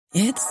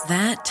It's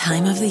that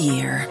time of the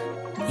year.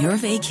 Your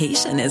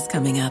vacation is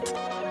coming up.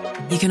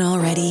 You can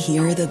already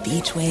hear the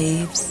beach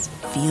waves,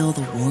 feel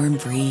the warm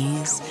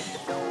breeze,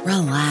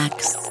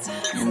 relax,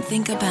 and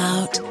think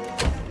about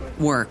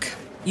work.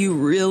 You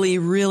really,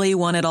 really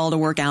want it all to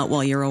work out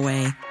while you're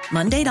away.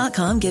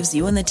 Monday.com gives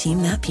you and the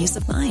team that peace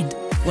of mind.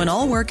 When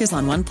all work is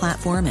on one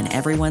platform and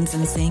everyone's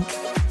in sync,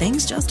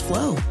 things just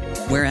flow.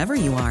 Wherever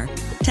you are,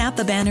 tap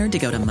the banner to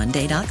go to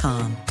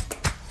Monday.com.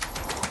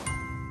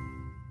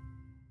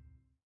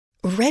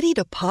 Ready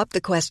to pop the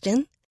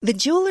question? The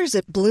jewelers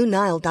at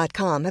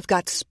BlueNile.com have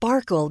got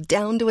sparkle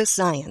down to a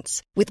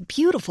science with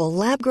beautiful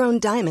lab-grown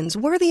diamonds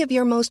worthy of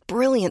your most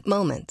brilliant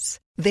moments.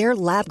 Their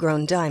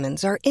lab-grown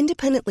diamonds are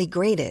independently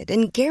graded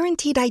and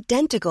guaranteed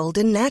identical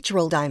to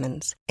natural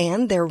diamonds,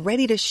 and they're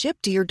ready to ship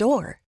to your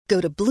door.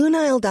 Go to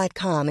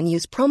BlueNile.com and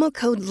use promo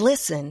code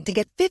LISTEN to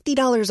get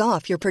 $50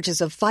 off your purchase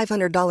of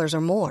 $500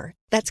 or more.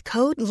 That's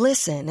code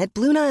LISTEN at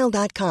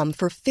BlueNile.com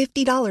for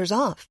 $50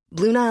 off.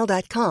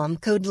 BlueNile.com,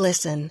 code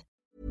LISTEN.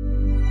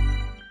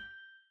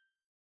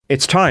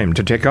 It's time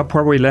to take up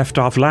where we left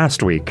off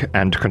last week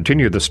and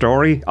continue the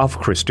story of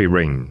Christy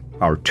Ring.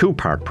 Our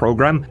two-part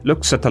programme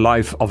looks at the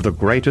life of the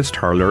greatest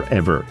hurler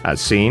ever,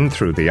 as seen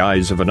through the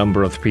eyes of a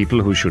number of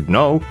people who should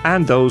know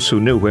and those who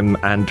knew him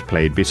and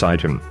played beside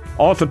him.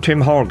 Author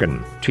Tim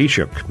Horgan,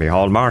 Taoiseach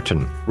Micheál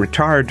Martin,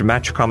 retired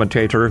match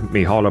commentator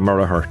Mícheál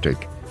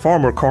Murray-Hertig,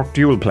 former Cork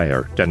dual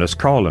player Dennis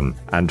Coughlan,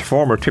 and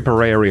former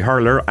Tipperary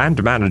hurler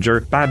and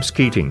manager Babs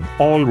Keating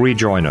all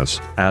rejoin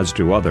us, as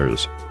do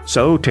others.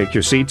 So take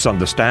your seats on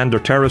the stand or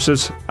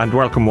terraces and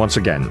welcome once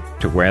again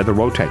to Where the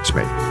Road Takes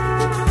Me.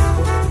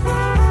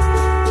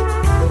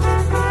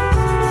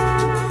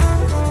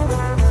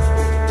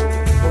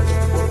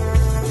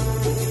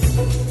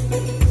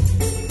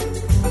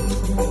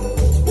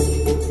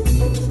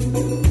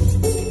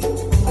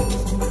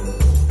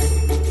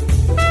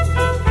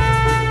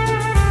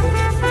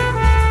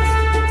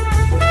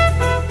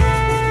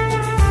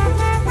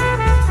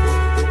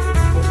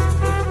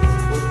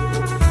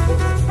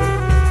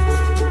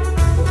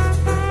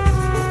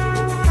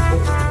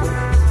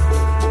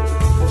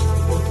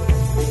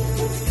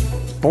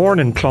 Born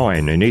in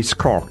Cloyne in East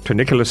Cork to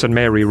Nicholas and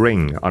Mary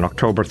Ring on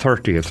October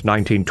 30th,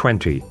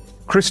 1920,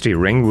 Christy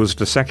Ring was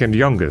the second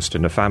youngest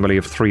in a family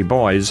of 3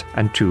 boys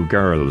and 2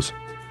 girls.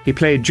 He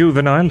played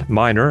juvenile,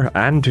 minor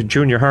and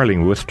junior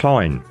hurling with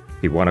Cloyne.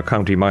 He won a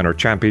county minor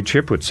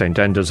championship with St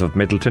Enda's of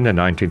Middleton in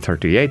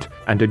 1938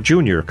 and a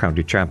junior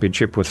county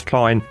championship with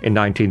Cloyne in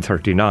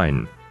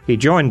 1939. He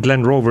joined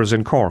Glen Rovers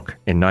in Cork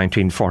in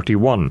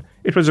 1941.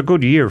 It was a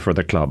good year for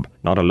the club,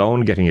 not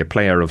alone getting a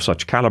player of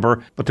such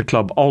calibre, but the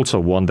club also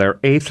won their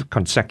 8th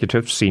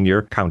consecutive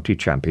senior county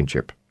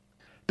championship.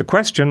 The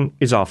question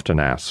is often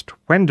asked,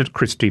 when did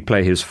Christy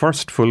play his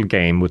first full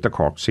game with the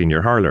Cork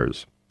senior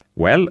hurlers?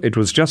 Well, it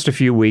was just a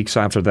few weeks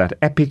after that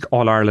epic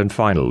All-Ireland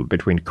final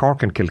between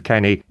Cork and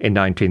Kilkenny in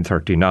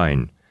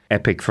 1939.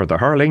 Epic for the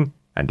hurling,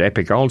 and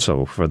epic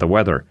also for the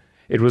weather.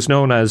 It was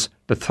known as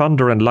the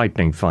Thunder and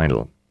Lightning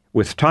final.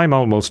 With time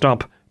almost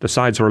up, the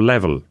sides were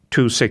level,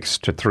 2-6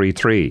 to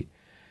 3-3.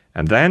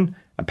 And then,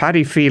 a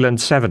Paddy Phelan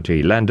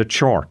 70 landed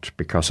short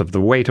because of the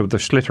weight of the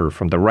schlitter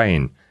from the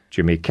rain.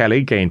 Jimmy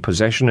Kelly gained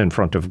possession in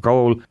front of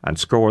goal and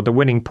scored the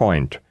winning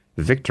point,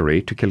 victory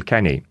to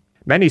Kilkenny.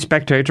 Many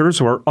spectators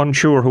were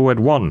unsure who had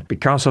won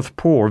because of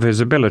poor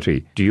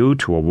visibility due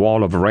to a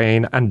wall of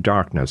rain and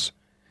darkness.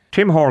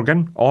 Tim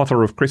Horgan,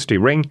 author of Christy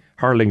Ring,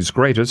 Hurling's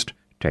Greatest,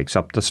 takes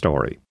up the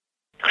story.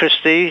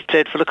 Christy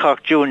played for the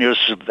Cork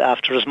Juniors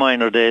after his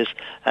minor days,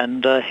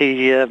 and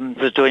he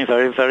was doing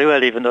very, very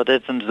well, even though they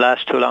didn't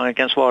last too long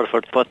against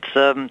Waterford, but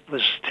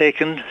was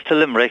taken to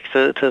Limerick,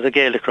 to the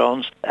Gaelic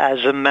rounds,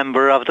 as a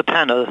member of the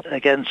panel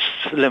against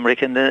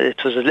Limerick.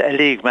 It was a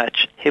league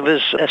match. He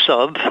was a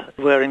sub,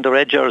 wearing the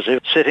red jersey,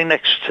 sitting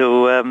next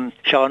to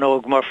Sean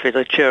Og Murphy,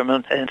 the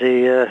chairman, in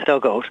the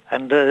dugout,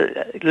 and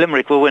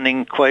Limerick were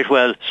winning quite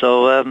well.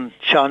 So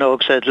Sean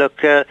Og said,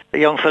 look,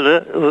 young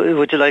fella,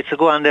 would you like to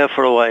go on there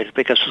for a while?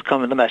 Because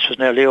the match was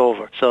nearly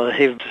over. So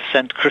he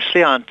sent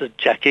Christy on to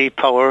Jackie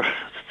Power,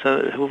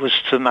 who was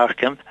to mark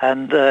him,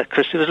 and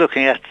Christy was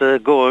looking at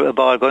the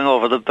ball going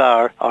over the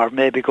bar or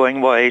maybe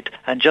going wide,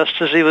 and just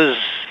as he was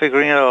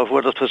figuring out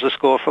whether it was a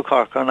score for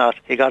Cork or not,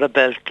 he got a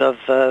belt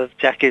of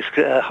Jackie's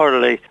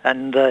hurley,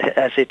 and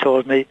as he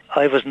told me,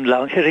 I wasn't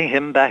long hitting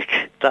him back.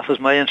 That was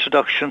my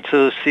introduction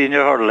to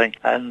senior hurling,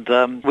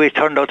 and we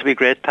turned out to be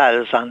great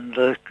pals on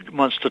the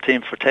Munster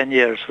team for 10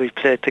 years. We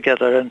played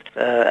together, and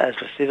as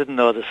he didn't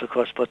know this, of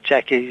course, but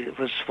Jackie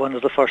was one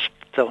of the first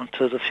down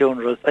to the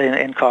funeral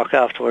in Cork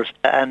afterwards.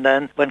 And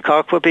then when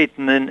Cork were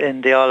beaten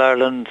in the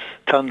All-Ireland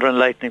Thunder and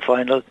Lightning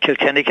final,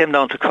 Kilkenny came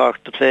down to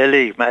Cork to play a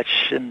league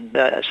match in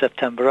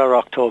September or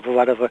October,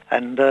 whatever,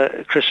 and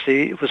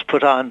Christy was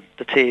put on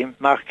the team,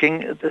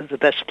 marking the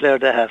best player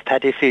they have,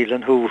 Paddy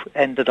Phelan, who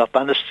ended up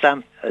on the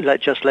stamp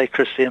just just like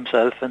Christy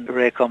himself and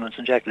Ray Cummins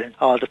and Jacqueline,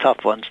 all the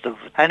top ones.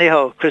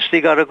 Anyhow,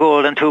 Christy got a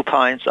goal and 2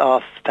 points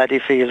off Paddy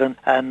Phelan,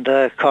 and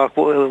Cork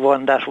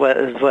won that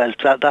as well.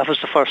 That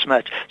was the first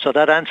match. So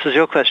that answers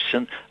your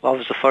question. What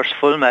was the first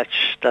full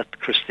match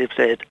that Christy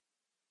played?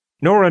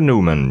 Nora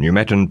Newman, you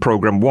met in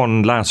Programme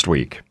 1 last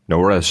week.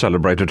 Nora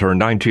celebrated her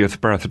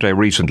 90th birthday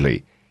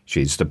recently.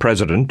 She's the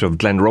president of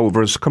Glen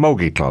Rovers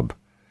Camogie Club.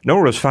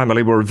 Nora's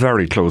family were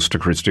very close to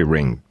Christy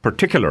Ring,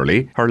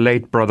 particularly her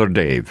late brother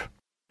Dave.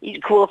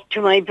 He'd go up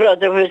to my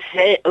brother, who was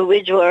a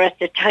widower at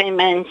the time,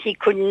 and he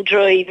couldn't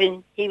drive,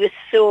 and he was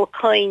so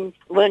kind.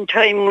 One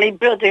time my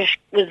brother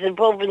was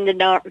above in the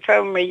North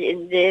Infirmary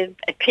in the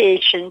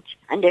patient,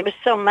 and there was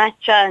some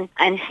match on,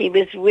 and he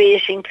was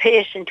waiting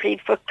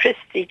patiently for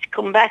Christy to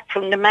come back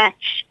from the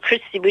match.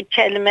 Christy would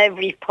tell him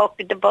every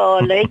puck of the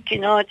ball, like,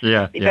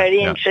 to be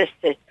very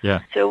interested. Yeah.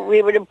 So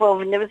we were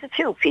above, and there was a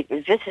few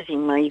people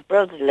visiting my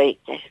brother like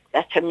that.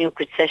 That's when you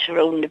could sit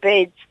around the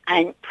beds.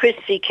 And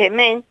Christy came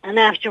in, and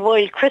after a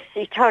while,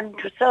 Christy turned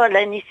to us all,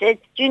 and he said,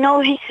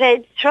 he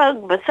said, it's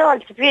wrong, but all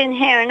to be in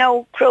here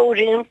now,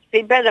 crowding, it would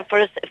be better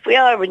for us if we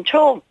all went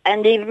home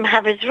and even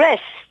have his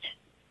rest.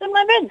 So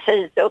my man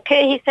says,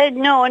 okay. He said,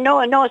 no.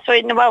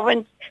 So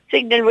when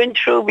signal went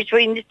through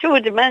between the two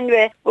of them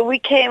anyway. But we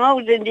came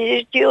out in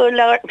the old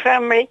Lord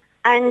Infirmary,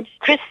 and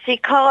Christy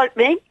called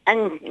me,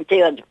 and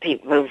the other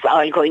people were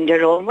all going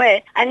their own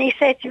way. And he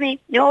said to me,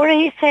 Nora,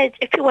 he said,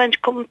 if you want to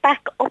come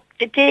back up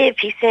to Dave,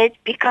 he said,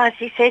 because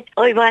he said,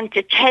 I want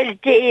to tell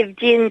Dave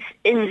the ins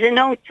and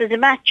outs of the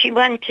match. He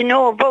wanted to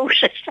know about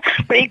it.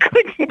 But he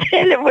couldn't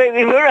tell him where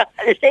we were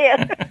all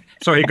there.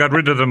 So he got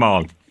rid of them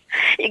all.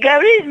 He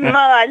got rid of them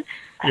all.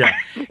 Yeah,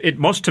 it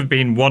must have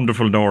been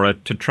wonderful, Nora,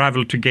 to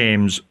travel to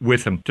games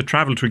with him, to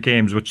travel to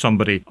games with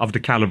somebody of the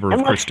calibre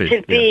of Christy. Must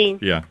have been.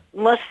 Yeah.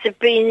 Must have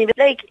been.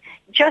 Like,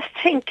 just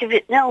think of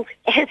it now.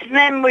 His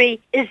memory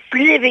is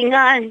living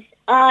on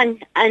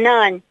and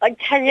on. I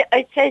tell you,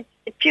 I said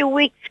a few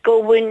weeks ago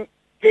when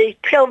the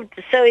club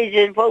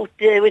decided about,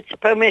 with the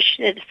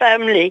permission of the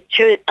family,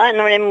 to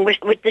honour him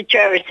with the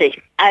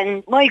jersey.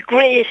 And my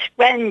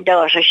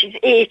great-granddaughter, she's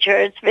 8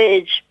 years of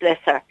age, bless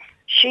her,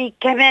 she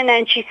came in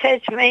and she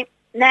said to me,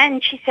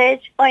 Nan, she said,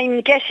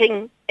 I'm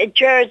getting a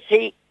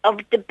jersey of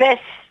the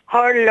best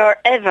hurler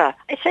ever.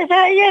 I said,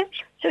 yeah.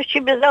 So she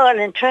was all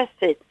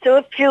interested. So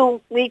a few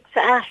weeks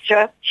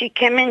after, she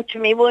came in to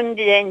me one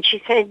day and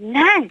she said,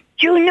 Nan,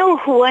 do you know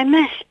who I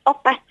met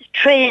up at the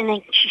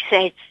training? She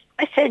said.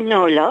 I said,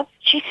 no, love.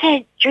 She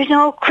said, do you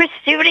know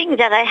Christy Ring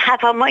that I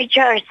have on my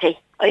jersey?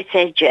 I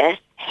said, yes.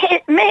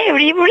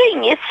 Mary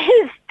Ring is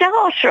his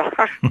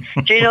daughter.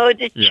 Do you know, an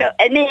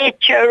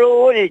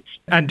 8-year-old.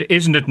 And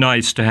isn't it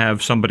nice to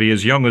have somebody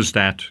as young as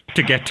that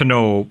to get to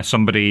know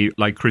somebody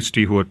like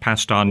Christy who had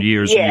passed on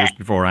years and years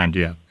beforehand,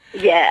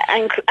 Yeah,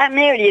 and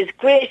Mary is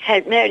great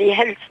help. Mary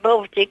helps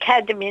both the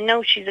academy.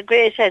 She's a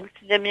great help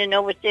to them,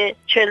 with the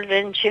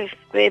children. She's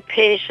great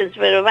patience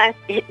with them.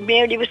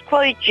 Mary was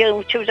quite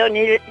young. She was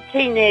only a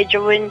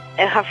teenager when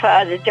her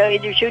father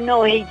died. As you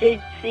know, he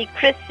did see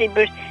Christy,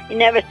 but he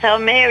never saw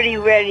Mary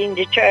wearing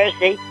the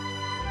jersey.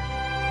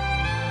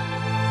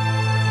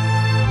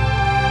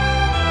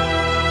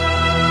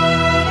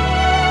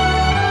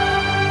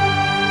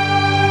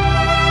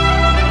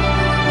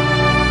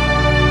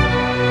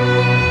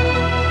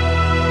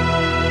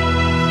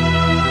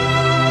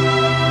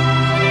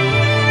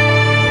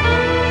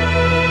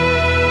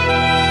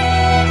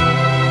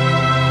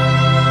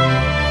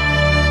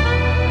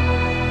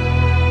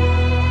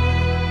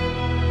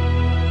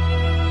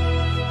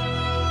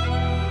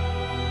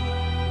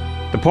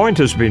 The point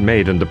has been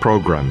made in the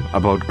programme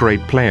about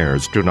great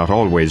players do not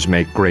always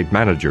make great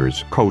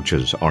managers,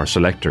 coaches or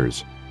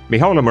selectors.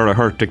 Micheál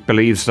Murray-Hurtig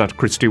believes that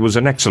Christy was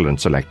an excellent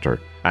selector,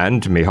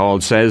 and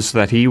Micheál says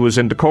that he was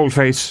in the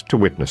coalface to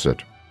witness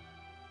it.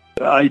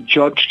 I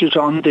judged it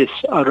on this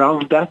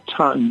around that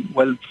time.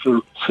 Well,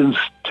 since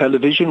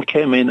television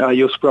came in, I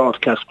used to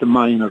broadcast the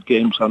minor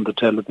games on the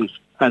television.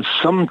 And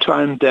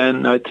sometime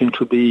then, I think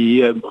to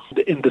be in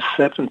the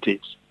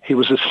 70s, he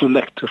was a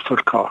selector for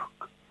Cork.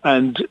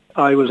 And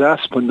I was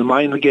asked when the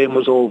minor game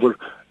was over,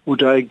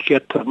 would I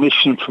get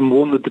permission from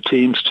one of the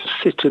teams to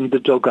sit in the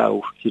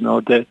dugout?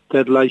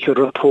 They'd like a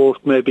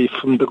report maybe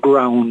from the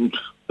ground.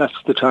 That's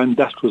the time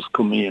that was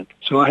coming in.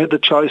 So I had the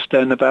choice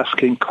then of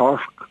asking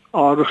Cork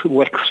or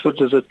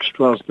Wexford, as it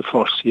was the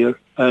first year,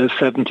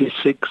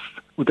 76,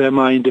 would they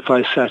mind if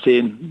I sat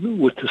in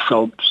with the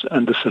subs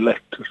and the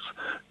selectors?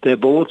 They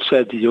both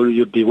said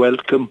you'd be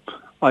welcome.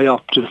 I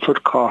opted for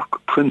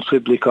Cork,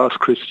 principally because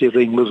Christy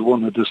Ring was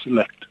one of the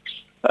selectors.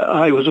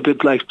 I was a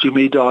bit like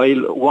Jimmy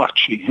Doyle,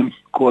 watching him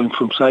going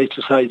from side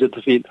to side of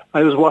the field.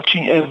 I was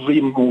watching every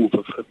move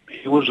of him.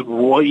 He was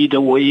wide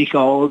awake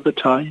all the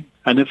time.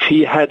 And if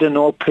he had an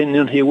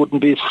opinion, he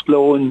wouldn't be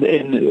slow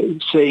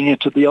in saying it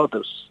to the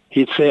others.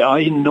 He'd say,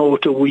 I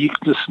note a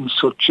weakness in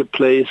such a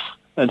place.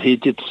 And he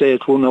did say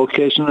it one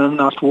occasion, and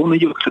not one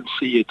of you could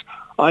see it.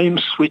 I'm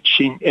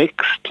switching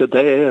X to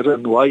there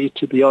and Y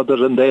to the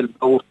other, and they'll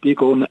both be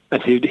going.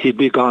 And he'd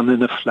be gone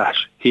in a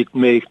flash. He'd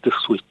make the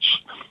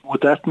switch.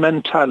 with that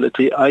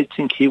mentality, I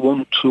think he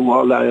won 2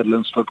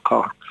 All-Irelands for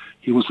Cork.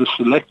 He was a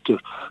selector,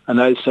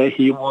 and I say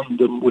he won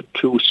them with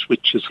 2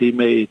 switches he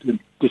made in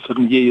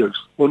different years.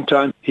 One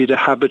time he had a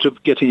habit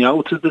of getting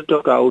out of the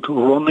dugout,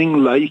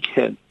 running like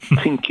hell,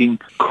 thinking,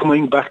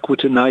 coming back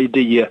with an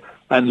idea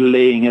and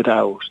laying it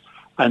out.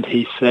 And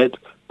he said,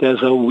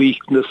 there's a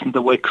weakness in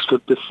the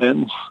Wexford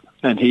defence,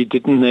 and he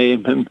didn't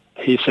name him.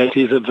 He said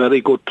he's a very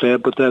good player,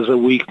 but there's a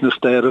weakness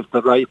there. If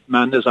the right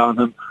man is on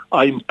him,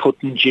 I'm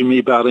putting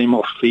Jimmy Barry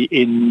Murphy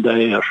in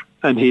there.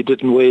 And he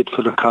didn't wait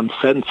for the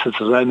consensus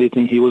or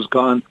anything. He was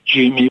gone.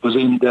 Jimmy was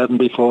in there, and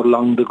before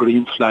long the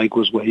green flag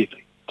was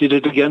waving. Did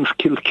it against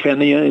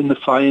Kilkenny in the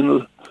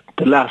final,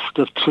 the last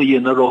of 3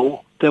 in a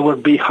row. They were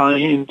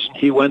behind.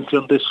 He went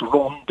on this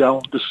run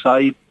down the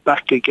side,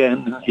 back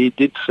again. And he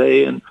did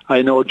say, and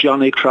I know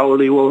Johnny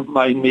Crowley won't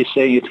mind me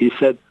saying it, he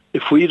said,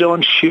 if we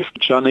don't shift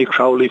Johnny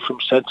Crowley from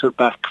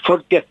centre-back,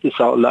 forget this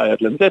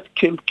All-Ireland. Let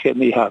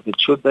Kilkenny have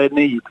it, should they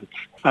need it.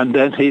 And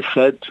then he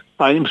said,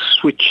 I'm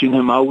switching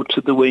him out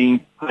to the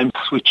wing. I'm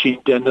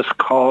switching Dennis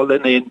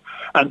Collin in.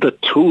 And the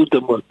 2 of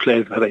them will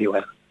play very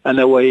well. And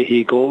away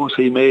he goes.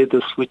 He made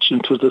the switch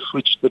into the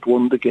switch that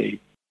won the game.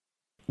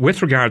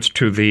 With regards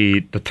to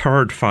the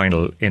third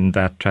final in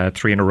that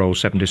 3 in a row,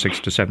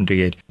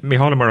 76-78,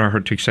 Micheál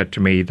O'Mahony said to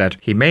me that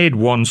he made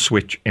 1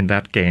 switch in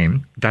that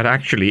game that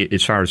actually,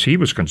 as far as he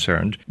was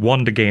concerned,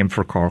 won the game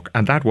for Cork,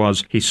 and that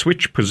was he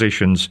switched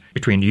positions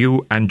between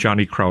you and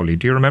Johnny Crowley.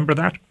 Do you remember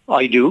that?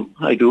 I do,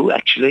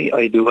 actually.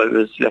 I do. I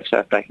was left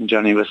half-back and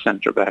Johnny was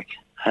centre-back.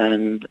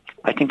 And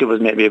I think it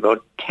was maybe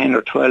about 10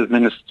 or 12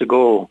 minutes to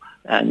go.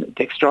 And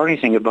the extraordinary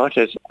thing about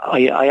it,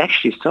 I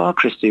actually saw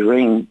Christy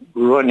Ring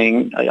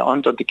running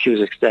onto the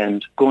Cusack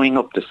stand, going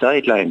up the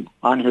sideline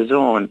on his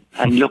own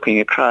and looking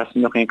across.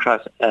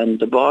 And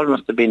the ball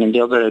must have been in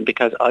the other end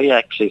because I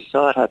actually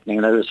saw it happening.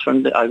 And I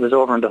was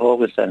over on the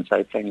Hogan stand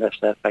side playing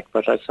left back,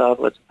 but I saw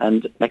it.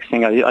 And next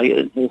thing,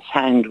 his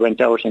hand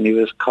went out and he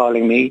was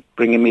calling me,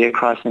 bringing me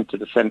across into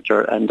the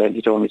centre, and then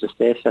he told me to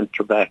stay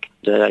centre back.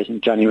 I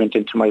think Johnny went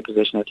into my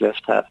position at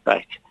left half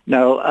back.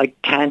 Now, I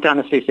can't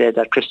honestly say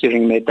that Christy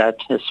Ring made that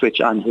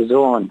switch on his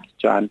own,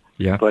 John.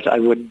 Yeah. But I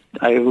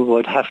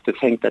would have to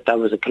think that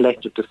was a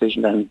collective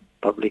decision, and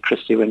probably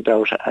Christy went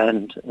out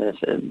and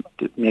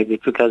maybe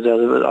because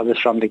I was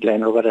from the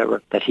Glen or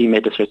whatever, that he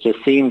made the switch. It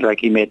seemed like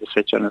he made the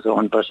switch on his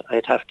own, but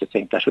I'd have to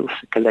think that it was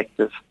a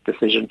collective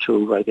decision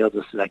too by the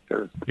other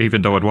selectors.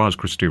 Even though it was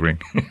Christy Ring.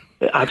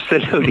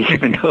 Absolutely,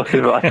 even though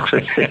it was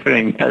Christy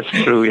Ring, that's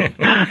true.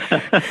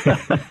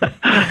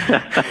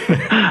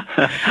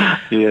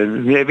 Yeah,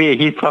 maybe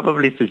he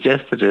probably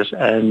suggested it,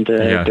 and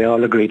they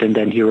all agreed, and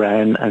then he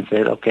ran and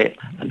said, okay,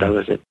 and that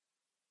was it.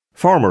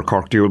 Former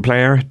Cork dual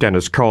player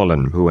Dennis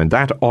Collin, who in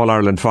that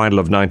All-Ireland final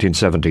of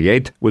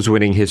 1978 was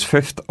winning his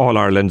 5th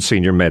All-Ireland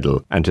senior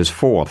medal and his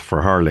 4th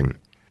for hurling.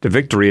 The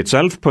victory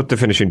itself put the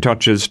finishing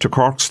touches to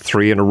Cork's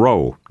 3 in a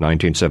row,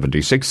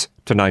 1976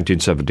 to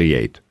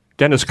 1978.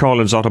 Dennis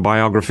Collin's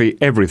autobiography,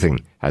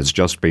 Everything, has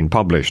just been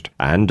published,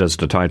 and as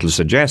the title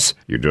suggests,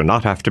 you do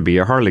not have to be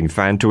a hurling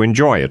fan to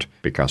enjoy it,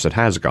 because it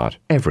has got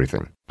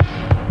everything.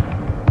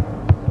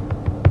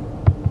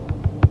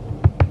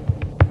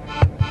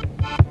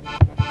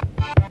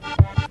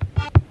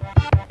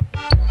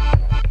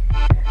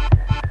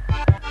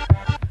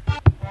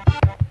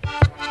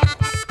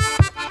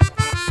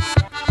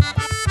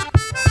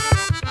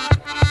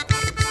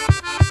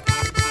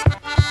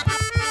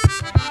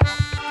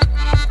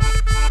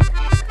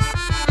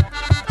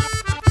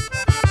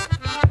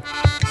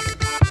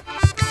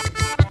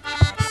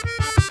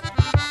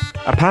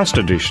 A past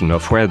edition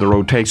of Where the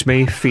Road Takes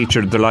Me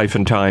featured the life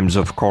and times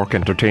of Cork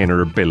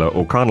entertainer Billa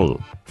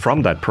O'Connell.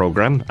 From that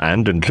programme,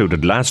 and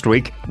included last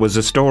week, was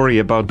a story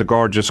about the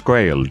gorgeous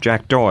Gael,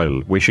 Jack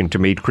Doyle, wishing to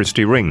meet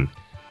Christy Ring.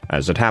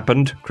 As it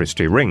happened,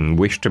 Christy Ring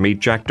wished to meet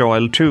Jack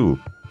Doyle too.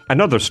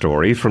 Another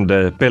story from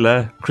the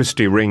Billa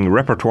Christy Ring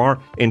repertoire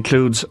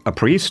includes a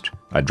priest,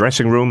 a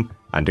dressing room,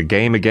 and a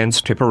game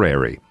against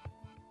Tipperary.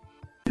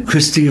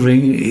 Christy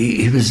Ring,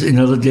 he was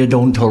another day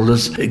down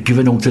Thurles,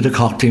 given out to the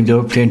Cork team. They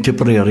were playing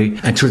Tipperary,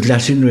 and it was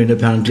lashing rain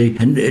apparently,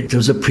 and there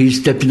was a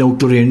priest stepping out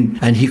the rain,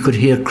 and he could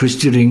hear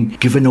Christy Ring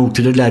giving out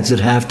to the lads at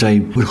half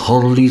time with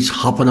hurleys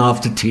hopping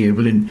off the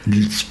table and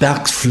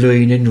sparks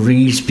flying and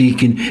Ring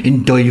speaking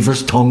in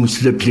diverse tongues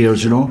to the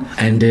players, you know.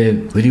 And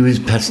when he was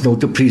passing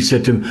out, the priest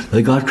said to him,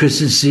 "My God,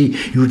 Christy, see,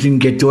 you didn't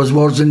get those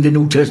words in the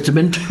New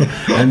Testament."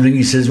 And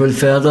Ring says, "Well,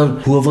 Father,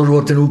 whoever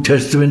wrote the New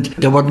Testament,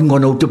 they weren't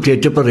going out to play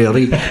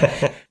Tipperary."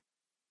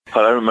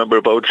 Well, I remember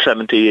about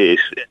 78,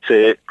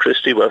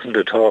 Christy wasn't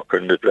a talker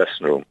in the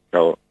dressing room.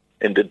 Now,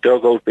 in the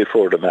dugout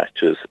before the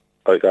matches,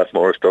 I got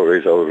more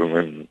stories out of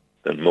him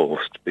than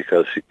most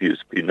because he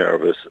used to be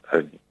nervous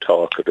and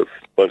talkative.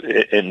 But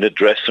in the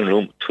dressing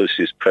room, it was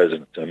his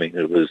presence. I mean,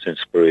 it was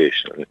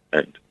inspirational.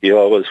 And he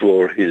always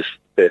wore his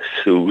best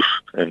suit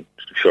and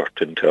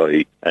shirt and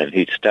tie, and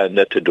he'd stand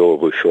at the door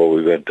before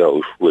we went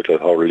out with a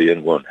hurley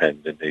in one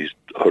hand and he'd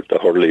hold the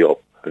hurley up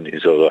and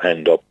his other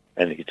hand up,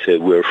 and he'd say,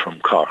 "We're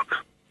from Cork."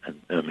 And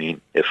I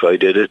mean, if I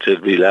did it,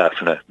 they'd be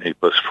laughing at me.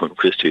 But when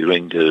Christy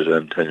Ring did it,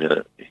 I'm telling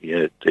you, he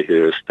had to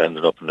hear us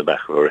standing up in the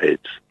back of our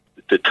heads.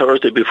 The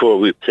Thursday before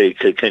we played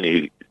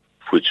Kilkenny,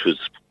 which was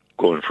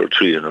going for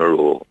 3 in a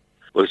row,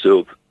 was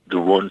the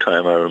one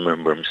time I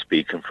remember him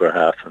speaking for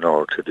half an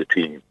hour to the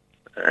team,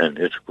 and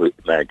it was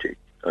magic.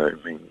 I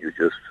mean, you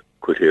just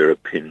could hear a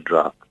pin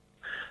drop.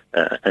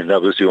 And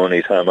that was the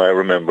only time I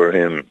remember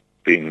him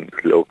being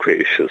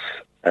loquacious,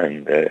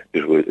 and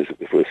it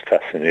was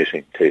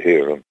fascinating to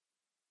hear him.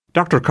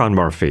 Dr. Con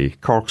Murphy,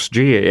 Cork's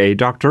GAA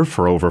doctor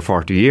for over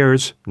 40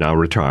 years, now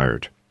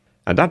retired.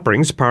 And that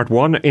brings Part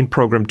 1 in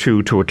Programme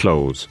 2 to a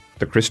close.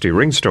 The Christy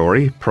Ring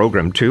story,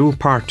 Programme 2,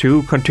 Part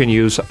 2,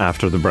 continues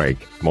after the break.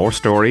 More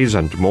stories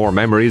and more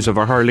memories of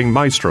a hurling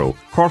maestro,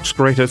 Cork's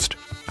greatest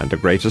and the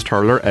greatest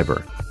hurler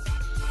ever.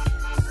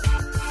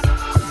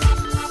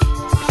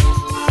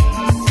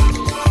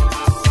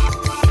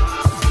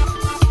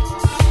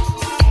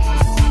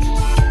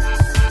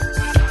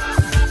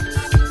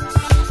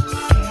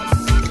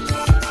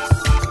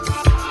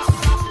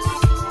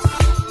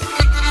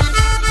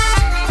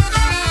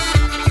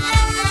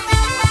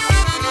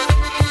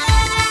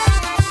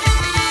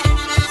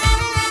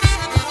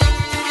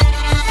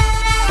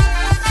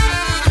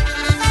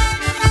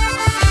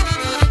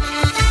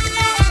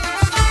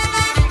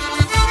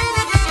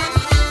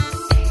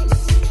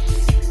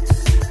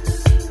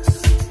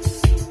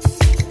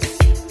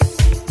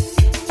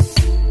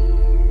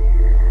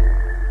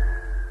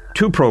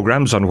 Two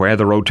programmes on Where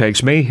the Road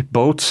Takes Me,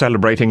 both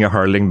celebrating a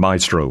hurling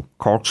maestro,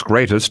 Cork's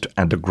greatest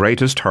and the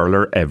greatest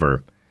hurler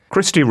ever.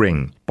 Christy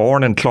Ring,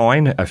 born in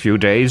Cloyne a few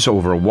days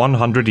over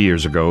 100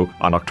 years ago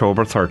on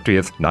October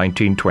 30th,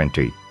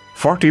 1920.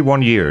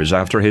 41 years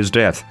after his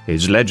death,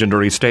 his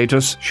legendary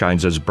status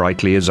shines as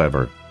brightly as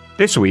ever.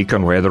 This week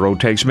on Where the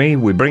Road Takes Me,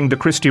 we bring the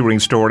Christy Ring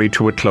story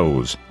to a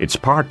close. It's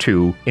Part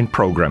 2 in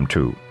Programme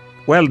 2.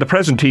 Well, the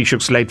present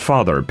Taoiseach's late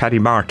father, Paddy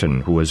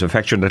Martin, who was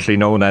affectionately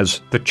known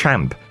as the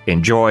Champ,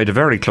 enjoyed a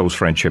very close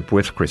friendship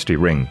with Christy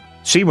Ring.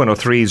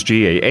 C103's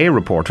GAA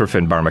reporter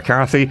Finbar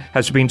McCarthy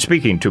has been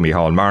speaking to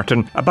Micheál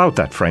Martin about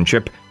that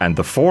friendship and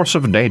the force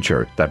of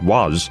nature that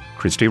was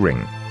Christy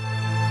Ring.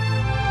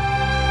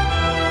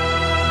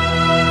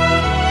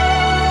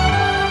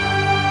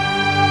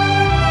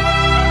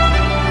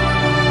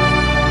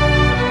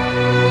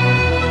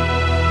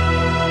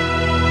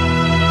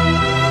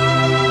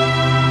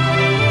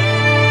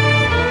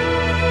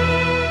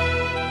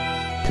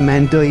 The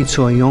man died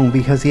so young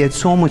because he had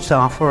so much to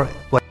offer.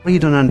 Whatever he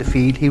done on the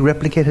field, he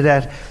replicated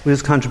that with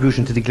his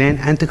contribution to the Glen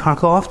and to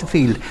Cork off the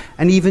field.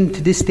 And even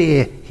to this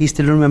day, he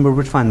still remembered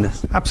with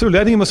fondness. Absolutely.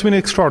 I think he must have been an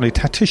extraordinary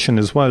tactician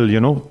as well,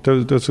 you know.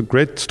 There's a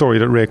great story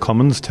that Ray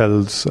Cummins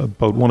tells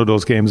about one of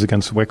those games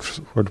against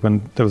Wexford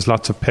when there was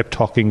lots of pep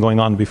talking going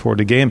on before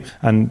the game,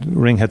 and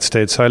Ring had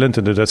stayed silent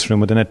in the dressing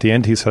room, and then at the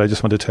end he said, I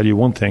just want to tell you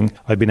one thing,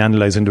 I've been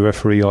analysing the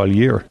referee all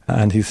year,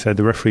 and he said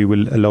the referee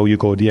will allow you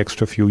go the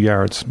extra few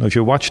yards. Now if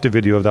you watch the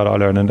video of that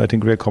All-Ireland, I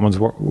think Ray Cummins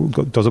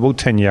does about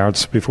 10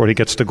 yards before he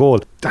gets the goal.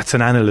 That's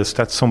an analyst,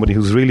 that's somebody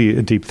who's really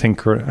a deep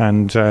thinker,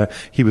 and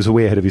he was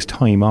way ahead of his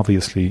time,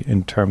 obviously,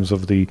 in terms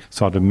of the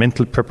sort of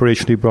mental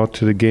preparation he brought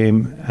to the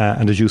game,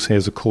 and as you say,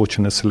 as a coach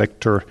and a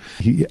selector,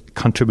 he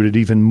contributed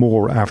even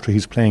more after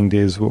his playing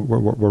days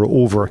were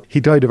over. He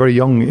died very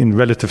young in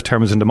relative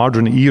terms in the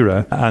modern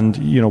era, and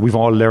you know, we've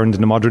all learned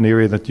in the modern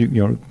era that you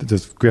know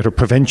there's greater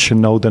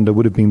prevention now than there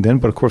would have been then,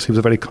 but of course he was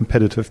a very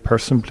competitive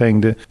person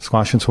playing the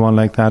squash and so on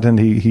like that, and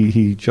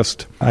he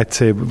just, I'd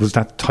say, was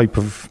that type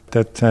of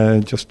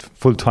just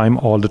full time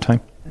all the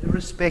time. The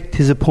respect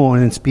his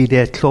opponents, be they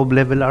at club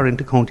level or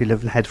inter-county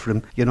level, had for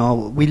him, you know,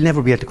 we'll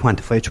never be able to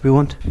quantify it, we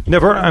won't.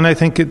 Never, and I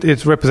think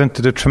it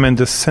represented a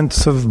tremendous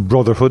sense of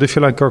brotherhood, if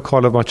you like, or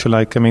call it what you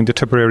like. I mean, the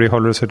Tipperary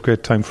hurlers had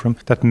great time for him.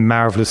 That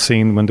marvellous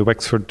scene when the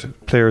Wexford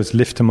players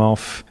lift him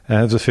off,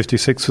 it was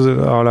 56, was it,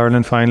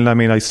 All-Ireland final? I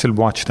mean, I still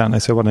watch that and I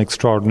say what an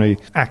extraordinary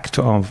act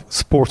of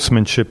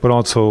sportsmanship, but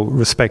also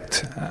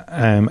respect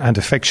and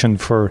affection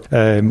for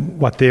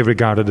what they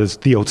regarded as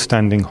the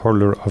outstanding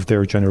hurler of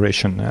their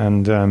generation.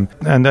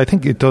 And I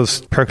think it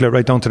does percolate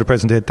right down to the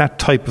present day. That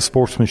type of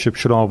sportsmanship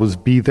should always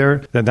be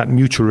there, that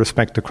mutual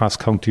respect across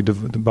county the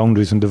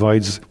boundaries and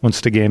divides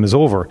once the game is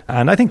over.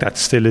 And I think that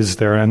still is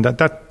there, and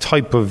that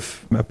type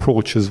of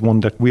approach is one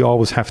that we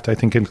always have to, I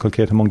think,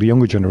 inculcate among the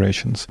younger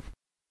generations.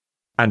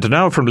 And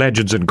now from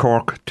legends in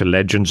Cork to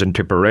legends in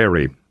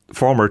Tipperary.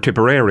 Former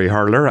Tipperary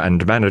hurler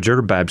and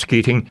manager Babs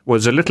Keating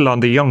was a little on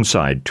the young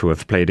side to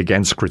have played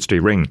against Christy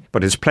Ring,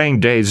 but his playing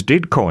days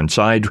did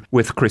coincide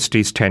with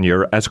Christy's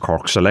tenure as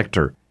Cork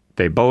selector.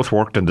 They both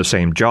worked in the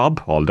same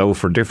job, although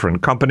for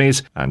different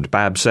companies, and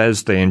Babs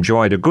says they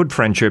enjoyed a good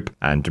friendship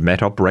and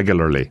met up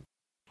regularly.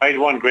 I had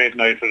one great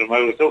night with him.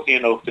 I was lucky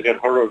enough to get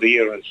Hurler of the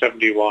Year in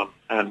 71,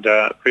 and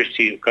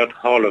Christy got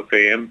Hall of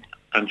Fame,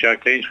 and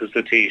Jack Lynch was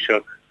the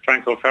Taoiseach.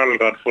 Frank O'Farrell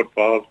got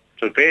football.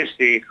 So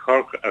basically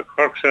a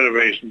Cork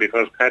celebration,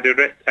 because Pat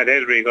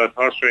Edry got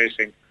horse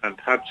racing, and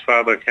Pat's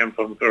father came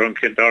from around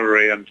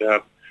Kildorrery, and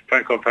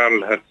Frank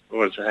O'Farrell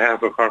was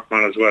half a Cork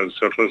man as well.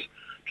 So it was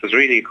It was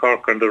really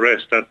Cork and the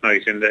rest that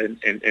night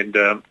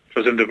it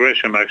was in the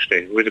Gresham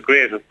actually, with a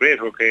great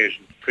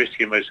occasion.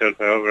 Christy and myself,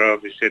 however,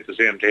 obviously at the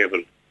same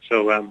table.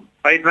 So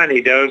I had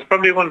many. There was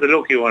probably one of the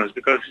lucky ones,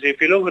 because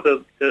if you look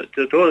at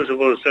those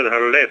of us that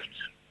are left,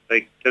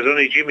 like there's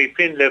only Jimmy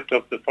Pinn left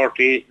of the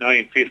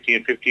 49, 50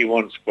 and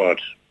 51 squad.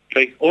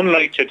 Like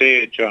unlike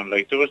today, John,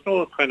 like there was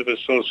no kind of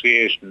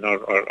association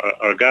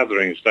or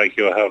gatherings like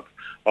you have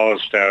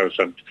all-stars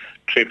and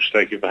trips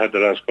like you've had the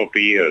last couple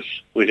of years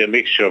with a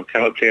mixture of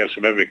players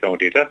from every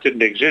county. That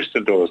didn't exist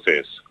in those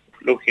days.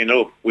 Looking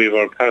up, we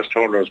were past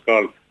hurlers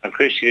golf, and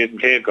Christy didn't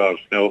play golf.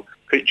 No,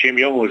 Jim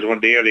Young was one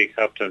of the early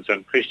captains,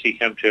 and Christy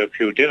came to a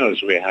few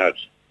dinners we had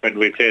when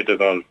we played the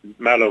golf.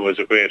 Mallow was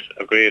a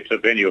great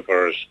venue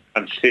for us,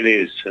 and still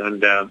is.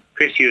 And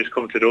Christy used to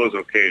come to those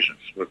occasions.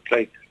 But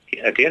like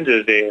at the end of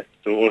the day,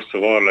 the worst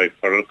of all, like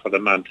for the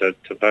man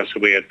to pass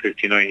away at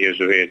 59 years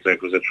of age,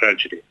 like, was a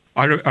tragedy.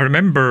 I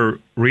remember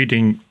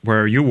reading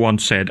where you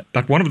once said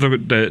that one of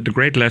the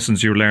great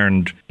lessons you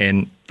learned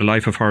in the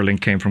life of hurling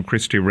came from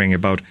Christy Ring,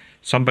 about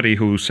somebody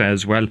who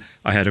says, well,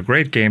 I had a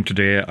great game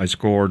today, I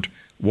scored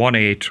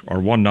 1-8 or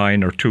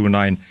 1-9 or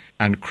 2-9,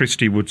 and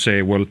Christy would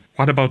say, well,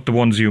 what about the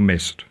ones you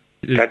missed?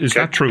 Is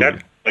that true?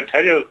 I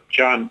tell you,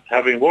 John,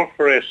 having worked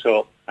for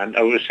SO, and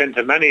I was sent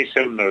to many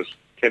seminars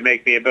to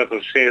make me a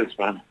better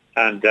salesman,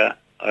 and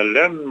I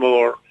learned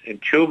more in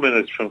 2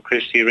 minutes from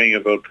Christy Ring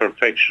about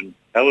perfection.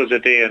 That was a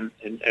day in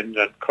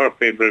that Cork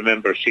people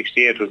remember.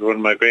 68 was one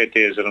of my great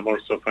days in a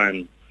Munster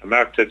final. I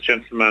marked a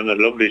gentleman, a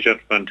lovely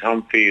gentleman,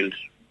 Tom Field,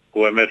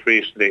 who I met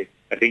recently.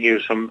 I think he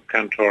was from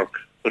Cantork.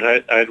 But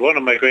I had one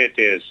of my great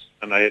days,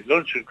 and I had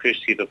lunch with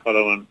Christy the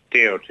following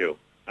day or two.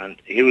 And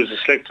he was a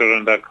selector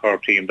on that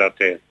Cork team that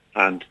day.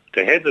 And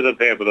the head of the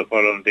paper the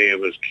following day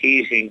was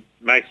Keating,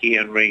 Mackey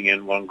and Ring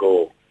in one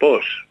go.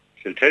 But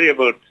to tell you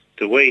about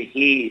the way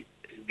he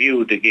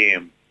viewed the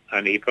game,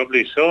 and he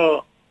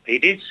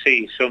did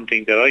see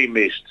something that I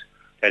missed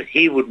that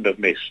he wouldn't have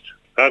missed.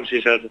 Perhaps he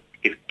said,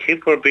 if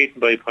Tip were beaten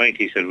by a point,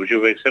 he said, would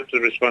you have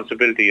accepted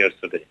responsibility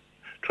yesterday?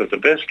 It was the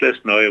best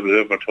lesson I was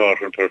ever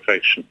taught on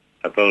perfection,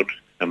 about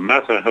no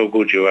matter how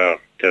good you are,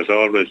 there's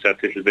always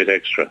that little bit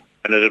extra.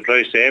 And it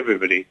applies to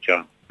everybody,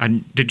 John.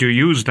 And did you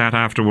use that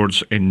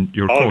afterwards in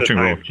your coaching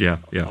role? Yeah.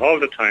 All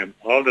the time.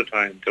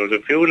 There was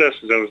a few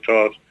lessons I was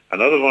taught.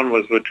 Another one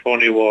was with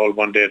Tony Wall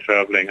one day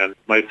travelling, and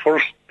my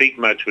first big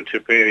match with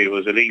Tipperary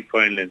was a league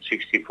final in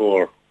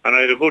 64, and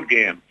I had a good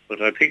game,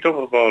 but I picked up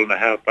a ball in the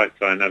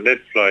half-back line and let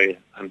fly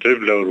and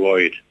dribbled out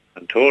wide.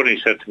 And Tony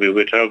said to me,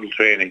 with travel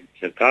training, he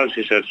said, "Pals,"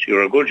 he said,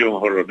 "you're a good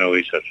young hurler now,"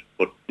 he said,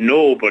 "but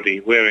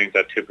nobody wearing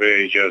that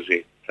Tipperary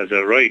jersey has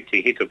a right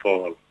to hit a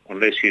ball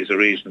unless he has a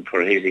reason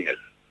for hitting it."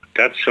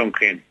 That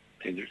sunk in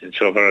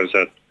so far as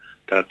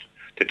that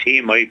the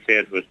team I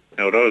played with,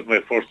 now that was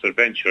my first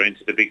adventure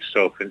into the big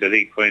stuff in the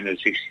league final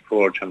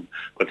 64, John.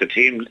 But the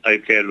team I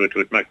played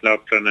with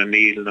McLaughlin and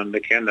Neil and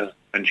McKenna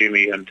and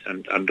Jimmy and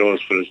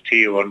those fellas,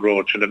 Theo and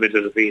Roach in the middle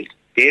of the field,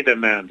 they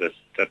demanded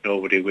that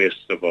nobody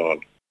waste the ball.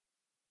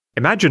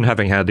 Imagine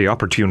having had the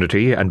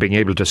opportunity and being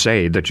able to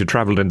say that you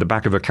travelled in the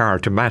back of a car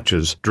to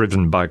matches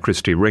driven by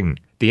Christy Ring.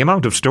 The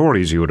amount of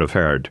stories you would have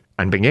heard,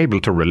 and being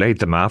able to relate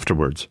them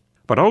afterwards.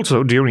 But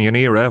also during an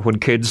era when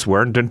kids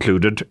weren't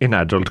included in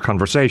adult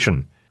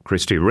conversation.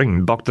 Christy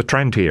Ring bucked the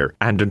trend here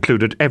and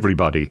included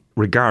everybody,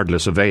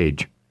 regardless of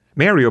age.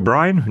 Mary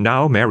O'Brien,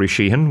 now Mary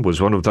Sheehan,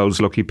 was one of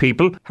those lucky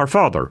people. Her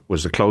father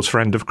was a close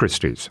friend of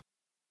Christy's.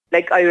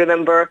 Like, I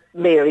remember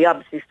Mary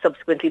obviously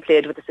subsequently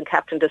played with us and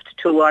captained us to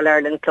 2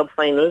 All-Ireland club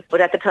finals.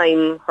 But at the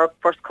time, her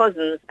first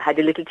cousins had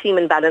a little team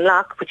in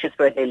Ballinlough, which is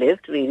where they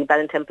lived, really,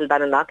 Ballintemple,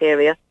 Ballinlough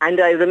area.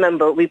 And I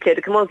remember we played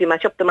a camogie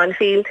match up the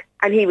Manfield,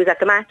 and he was at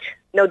the match.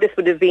 Now, this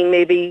would have been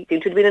it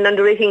would have been an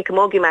under-18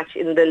 camogie match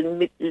in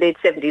the late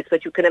 70s,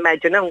 but you can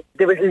imagine now,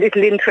 there was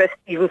little interest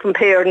even from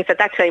parents at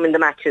that time in the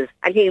matches.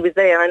 And he was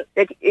there, and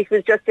it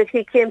was just that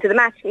he came to the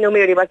match.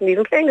 Mary wasn't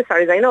even playing as far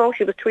as I know.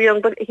 She was too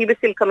young, but he was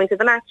still coming to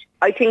the match.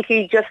 I think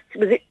he just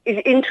was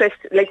his interest,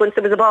 like once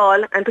there was a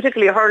ball, and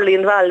particularly Hurley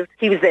involved,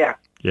 he was there.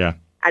 Yeah.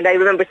 And I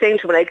remember saying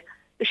to him, like,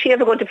 is she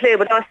ever going to play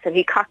with us? And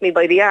he caught me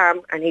by the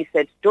arm, and he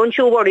said, don't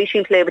you worry,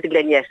 she'll play with the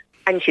Glen yet.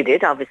 And she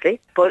did, obviously.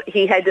 But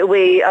he had a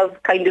way of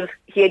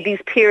he had these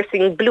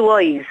piercing blue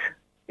eyes,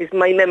 is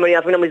my memory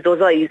of him, was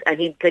those eyes, and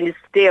he'd kind of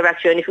stare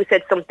at you, and if you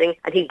said something,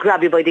 and he'd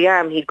grab you by the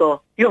arm, he'd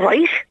go, "You're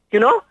right,"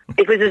 you know?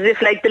 It was as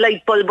if, like, the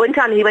light bulb went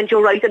on, he went,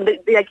 "You're right," and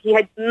he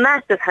had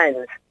massive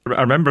hands. I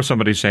remember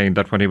somebody saying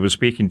that when he was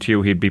speaking to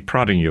you, he'd be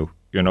prodding you,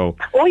 you know.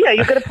 Oh yeah,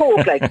 you got a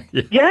poke, like.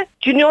 Yeah.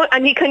 Do you know,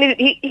 and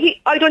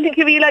he I don't think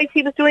he realised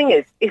he was doing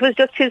it. It was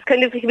just his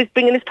he was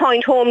bringing his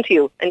point home to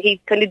you, and he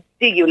kind of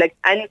dig you, like.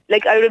 And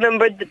like, I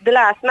remember the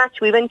last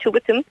match we went to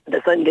with him,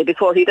 the Sunday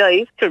before he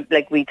died. Sure,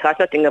 like, we thought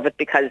nothing of it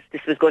because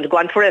this was going to go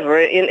on forever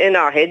in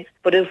our heads.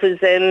 But it was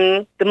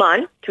the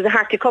Mon. It was a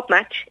Harty Cup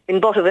match in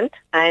Buttevant,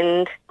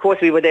 and of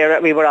course we were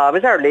there. We were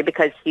always early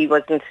because he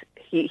wasn't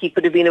he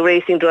could have been a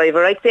racing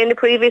driver, I'd say, in a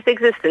previous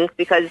existence,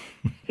 because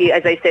he,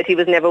 as I said, he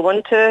was never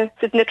one to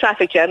sit in a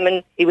traffic jam,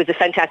 and he was a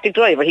fantastic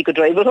driver. He could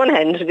drive with one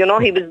hand,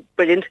 he was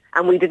brilliant,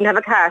 and we didn't have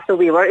a car, so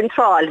we were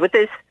enthralled with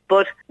this.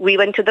 But we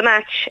went to the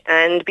match,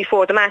 and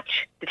before the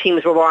match, the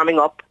teams were warming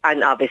up,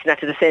 and obviously not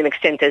to the same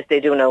extent as they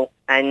do now.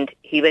 And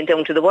he went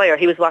down to the wire.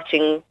 He was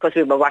watching, because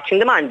we were watching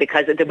them on,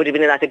 because there would have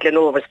been a lot of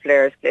Glenovers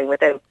players playing with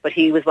them. But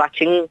he was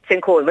watching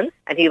St. Coleman,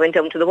 and he went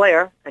down to the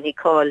wire, and he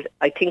called,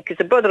 I think it's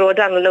a brother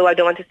O'Donnell, no, I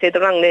don't want to say the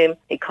wrong name.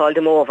 He called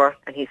him over,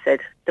 and he said,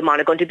 the man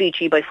are going to beat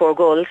you by 4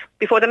 goals.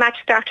 Before the match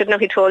started, now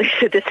he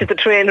said, this is the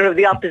trainer of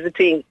the opposite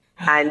team.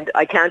 And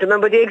I can't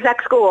remember the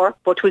exact score,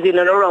 but it was in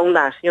and around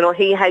that.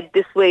 He had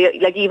this way,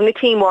 like even a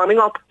team warming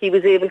up, he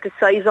was able to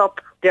size up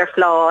their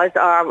flaws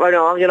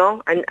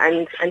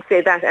and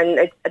say that.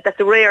 And that's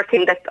a rare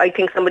thing that I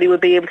think somebody would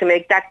be able to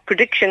make that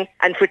prediction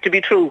and for it to be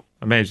true.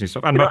 Amazing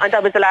stuff. And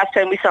that was the last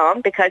time we saw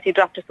him, because he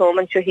dropped us home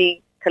and sure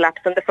he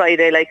collapsed on the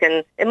Friday, like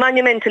a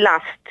monumental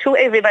loss to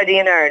everybody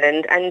in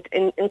Ireland and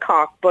in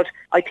Cork. But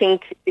I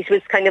think it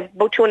was kind of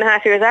about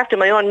 2.5 years after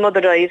my own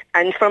mother died,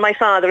 and for my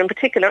father in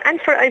particular,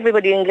 and for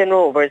everybody in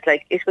Glenrovers,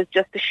 like it was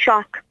just the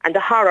shock and the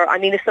horror. I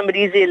mean, if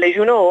somebody's ill, as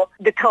you know,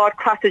 the thought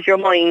crosses your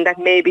mind that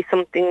maybe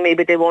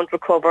they won't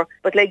recover.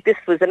 But like, this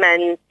was a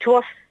man, to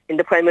us, in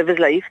the prime of his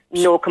life,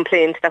 no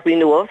complaints that we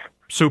knew of.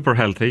 Super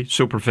healthy,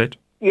 super fit.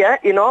 Yeah,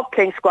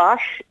 playing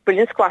squash,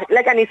 brilliant squash,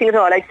 like anything at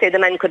all. I'd say the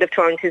man could have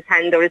turned his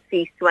hand or his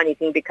feet to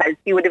anything, because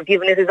he would have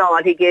given it his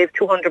all. He gave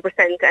 200%,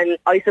 and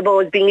I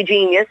suppose being a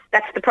genius,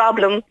 that's the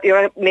problem.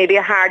 You're maybe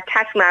a hard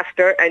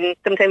taskmaster, and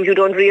sometimes you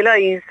don't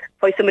realise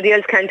why somebody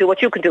else can't do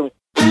what you can do.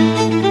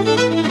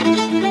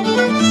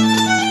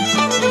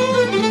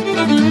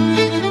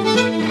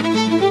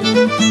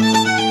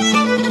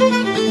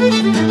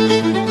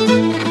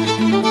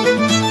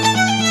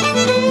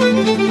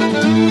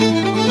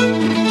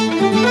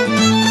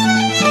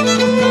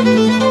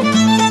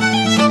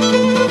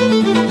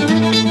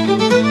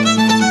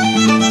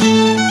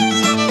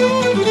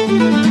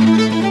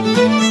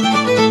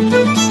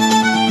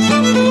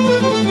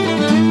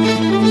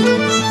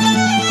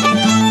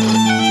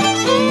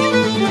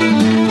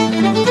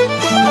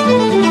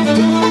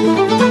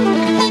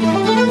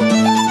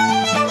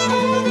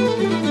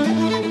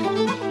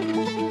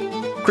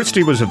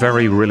 Christy was a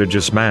very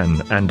religious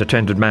man and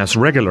attended Mass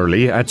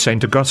regularly at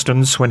St.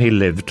 Augustine's when he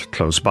lived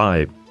close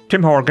by.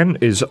 Tim Horgan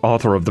is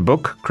author of the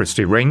book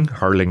Christy Ring,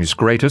 Hurling's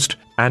Greatest,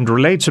 and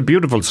relates a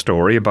beautiful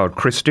story about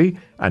Christy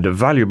and a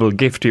valuable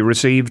gift he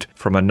received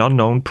from an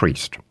unknown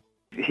priest.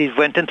 He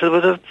went into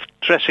the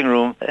dressing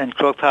room in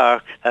Croke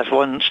Park at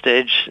one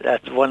stage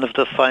at one of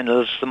the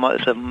finals, the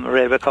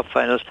Arabia Cup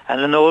finals,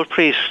 and an old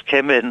priest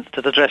came in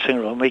to the dressing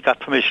room. He got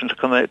permission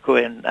to go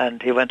in,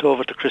 and he went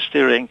over to Christy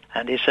Ring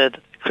and he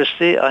said,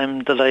 Christy,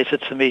 I'm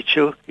delighted to meet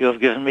you. You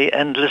have given me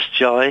endless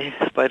joy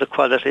by the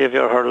quality of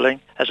your hurling.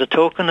 As a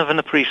token of an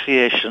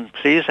appreciation,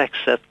 please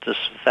accept this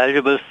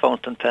valuable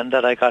fountain pen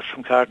that I got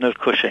from Cardinal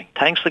Cushing.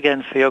 Thanks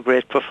again for your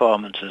great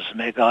performances.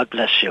 May God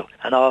bless you.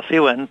 And off he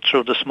went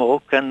through the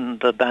smoke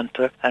and the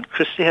banter, and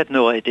Christy had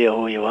no idea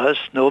who he was.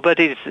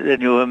 Nobody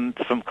knew him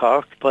from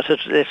Cork, but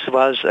it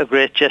was a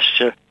great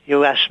gesture.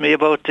 You asked me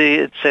about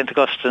the St.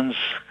 Augustine's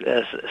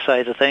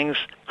side of things.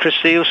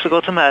 Christy used to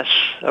go to Mass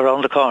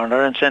around the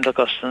corner in St.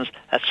 Augustine's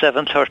at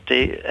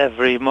 7:30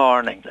 every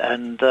morning.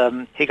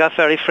 And he got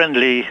very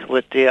friendly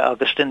with the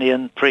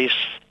Augustinian priests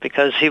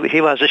because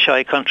he was a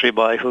shy country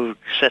boy who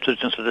settled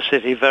into the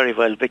city very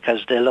well because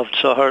they loved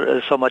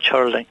so much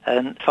hurling.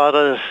 And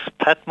Father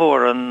Pat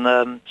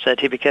Moran said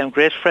he became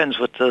great friends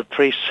with the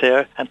priests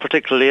here, and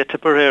particularly a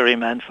Tipperary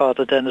man,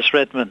 Father Dennis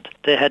Redmond.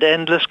 They had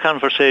endless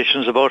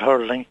conversations about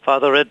hurling.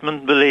 Father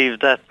Redmond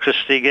believed that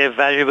Christy gave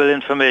valuable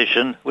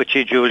information, which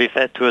he duly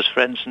fed to his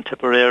friends in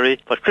Tipperary.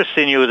 But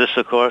Christy knew this,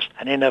 of course,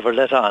 and he never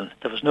let on.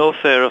 There was no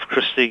fear of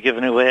Christy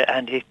giving away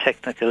any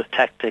technical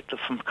tactic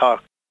from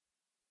Cork.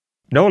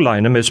 Noel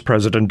Lynham is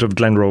president of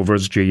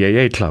Glenrovers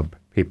GAA Club.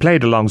 He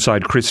played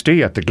alongside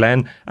Christy at the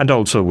Glen and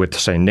also with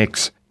St.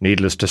 Nick's.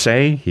 Needless to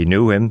say, he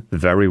knew him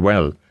very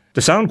well.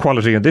 The sound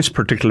quality in this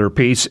particular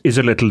piece is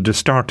a little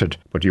distorted,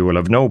 but you will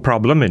have no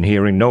problem in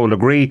hearing Noel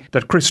agree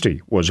that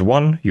Christy was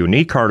one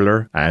unique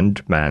hurler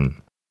and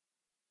man.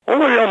 Oh,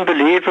 well,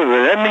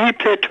 unbelievable. I mean, he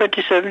played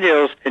 27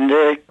 years in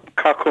the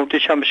Cork County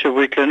Championship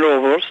with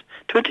Glenrovers.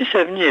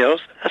 27 years.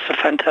 That's a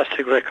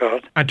fantastic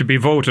record. And to be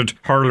voted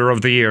Hurler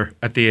of the Year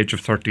at the age of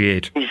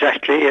 38.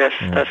 Exactly, yes,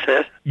 That's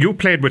it. You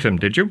played with him,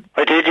 did you?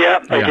 I did, yeah,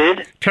 I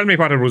did. Tell me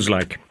what it was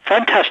like.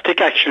 Fantastic,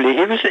 actually.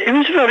 He was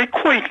a very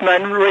quiet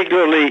man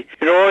regularly.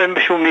 You know,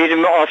 if you meet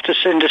him often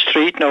in the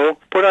street now,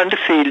 but on the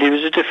field he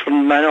was a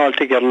different man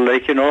altogether,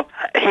 like, you know.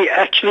 He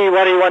actually,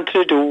 what he wanted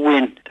to do,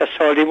 win. That's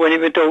all. When he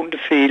went out in the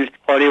field,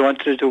 all he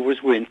wanted to do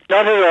was win.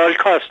 Not at all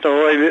cost,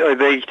 no, I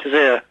beg to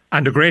say.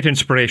 And a great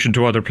inspiration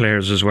to other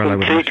players as well,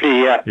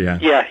 completely, I would yeah.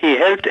 Yeah, he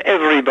helped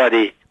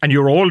everybody. And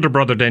your older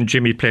brother then,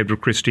 Jimmy, played with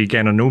Christy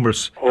again on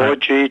numerous... Oh,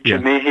 gee,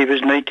 Jimmy, he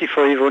was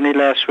 95 only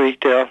last week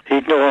there.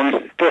 He'd know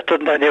him better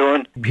than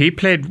anyone. He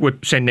played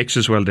with St. Nick's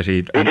as well, did he?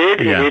 He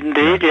did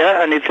indeed,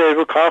 and he played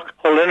with Cork,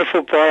 All-in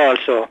football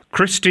also.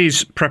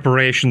 Christy's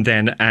preparation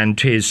then and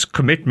his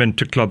commitment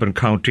to club and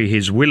county,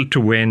 his will to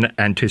win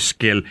and his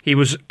skill, he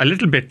was a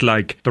little bit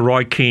like the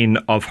Roy Keane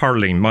of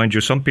hurling. Mind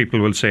you, some people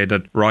will say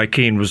that Roy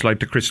Keane was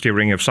like the Christy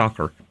Ring of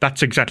soccer.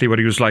 That's exactly what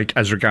he was like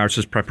as regards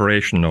his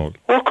preparation, Noel.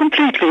 Oh,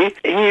 completely.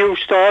 He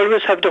used to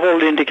always have to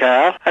hold in the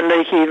car, and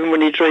like even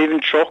when he's driving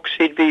trucks,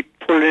 he'd be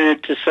pulling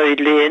into side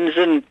lanes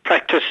and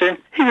practicing.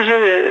 He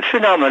was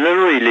phenomenal,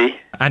 really.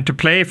 And to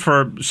play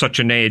for such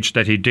an age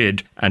that he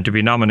did, and to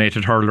be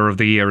nominated Hurler of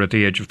the Year at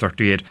the age of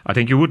 38, I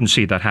think you wouldn't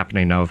see that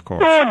happening now, of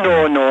course. Oh,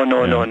 no.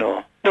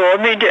 No, I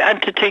mean,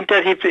 and to think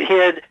that he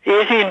had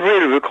 18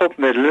 Railway Cup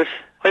medals.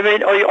 I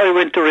mean, I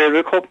went to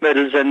Railway Cup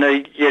medals and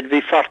you'd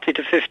be 40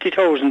 to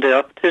 50,000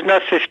 there. There's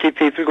not 50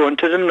 people going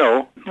to them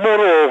now.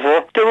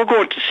 Moreover, they were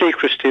going to see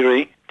Christy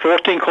Ring,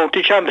 14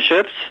 county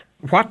championships.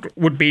 What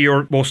would be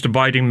your most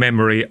abiding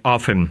memory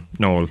of him,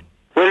 Noel?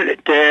 Well,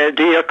 the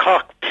year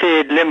Cork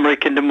played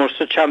Limerick in the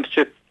Munster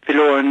Championship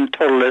below in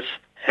Thurles.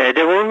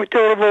 They were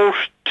about,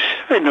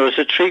 I know, it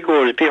was 3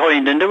 goals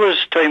behind, and there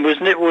was time,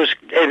 wasn't it? It was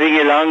ebbing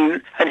along,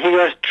 and he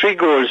got 3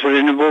 goals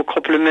within about a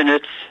couple of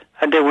minutes,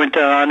 and they went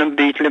on and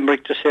beat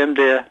Limerick the same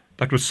day.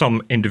 That was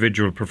some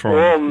individual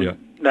performance.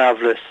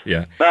 Marvellous.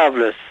 Yeah.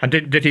 Marvellous. And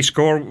did he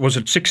score, was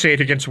it 6-8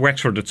 against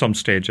Wexford at some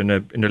stage in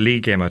a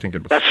league game, I think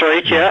it was? That's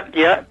right,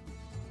 yeah.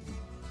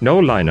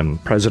 Noel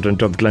Lynham,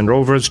 president of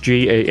Glenrovers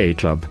GAA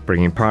Club,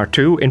 bringing part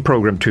 2 in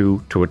programme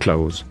 2 to a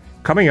close.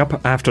 Coming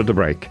up after the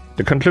break,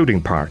 the concluding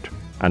part,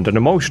 and an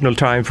emotional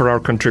time for our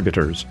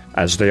contributors,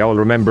 as they all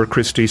remember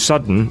Christy's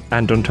sudden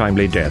and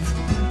untimely death.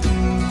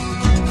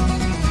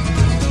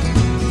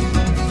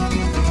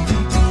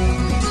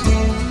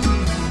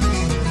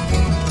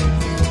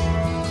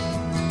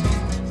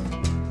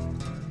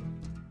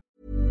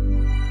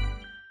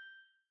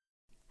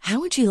 How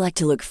would you like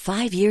to look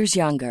 5 years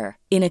younger?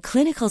 In a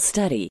clinical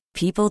study,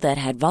 people that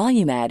had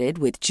volume added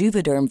with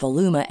Juvederm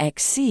Voluma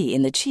XC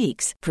in the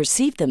cheeks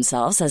perceived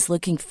themselves as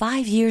looking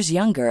 5 years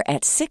younger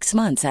at 6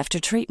 months after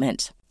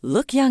treatment.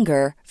 Look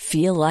younger,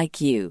 feel like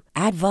you.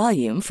 Add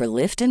volume for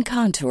lift and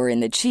contour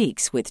in the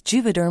cheeks with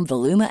Juvederm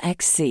Voluma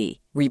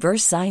XC.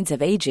 Reverse signs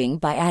of aging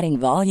by adding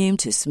volume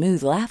to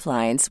smooth laugh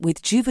lines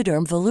with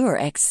Juvederm Volure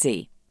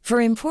XC. For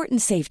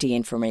important safety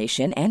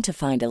information and to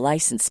find a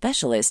licensed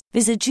specialist,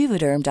 visit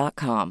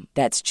Juvederm.com.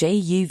 That's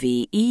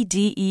JUVEDERM.com.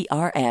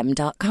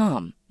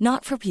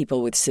 Not for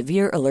people with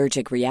severe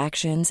allergic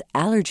reactions,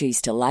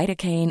 allergies to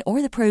lidocaine,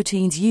 or the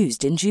proteins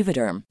used in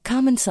Juvederm.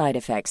 Common side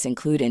effects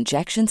include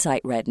injection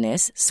site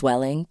redness,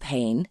 swelling,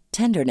 pain,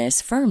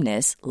 tenderness,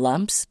 firmness,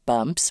 lumps,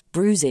 bumps,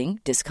 bruising,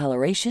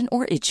 discoloration,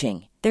 or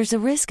itching. There's a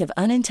risk of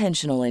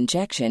unintentional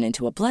injection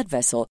into a blood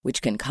vessel,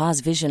 which can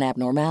cause vision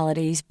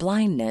abnormalities,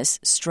 blindness,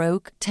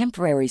 stroke,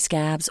 temporary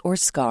scabs, or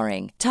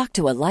scarring. Talk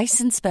to a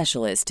licensed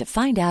specialist to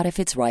find out if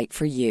it's right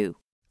for you.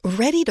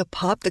 Ready to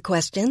pop the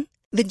question?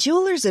 The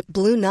jewelers at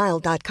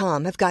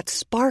BlueNile.com have got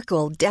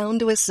sparkle down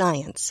to a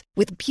science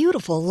with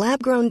beautiful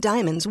lab-grown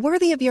diamonds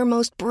worthy of your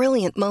most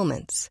brilliant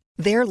moments.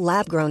 Their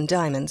lab-grown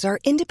diamonds are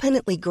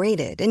independently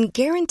graded and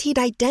guaranteed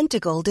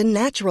identical to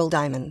natural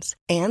diamonds,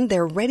 and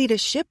they're ready to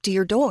ship to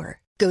your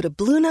door. Go to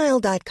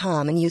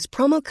BlueNile.com and use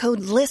promo code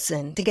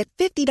LISTEN to get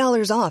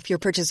 $50 off your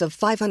purchase of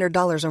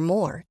 $500 or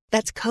more.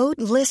 That's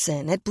code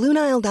LISTEN at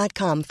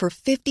BlueNile.com for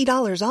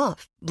 $50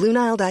 off.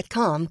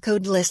 BlueNile.com,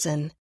 code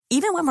LISTEN.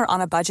 Even when we're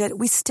on a budget,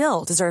 we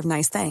still deserve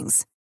nice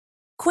things.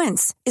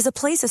 Quince is a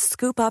place to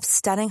scoop up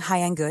stunning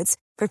high-end goods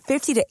for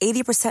 50 to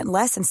 80%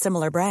 less than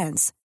similar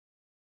brands.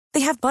 They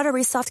have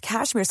buttery soft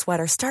cashmere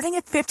sweaters starting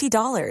at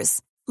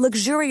 $50,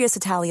 luxurious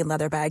Italian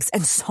leather bags,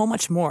 and so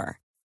much more.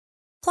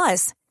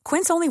 Plus,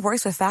 Quince only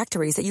works with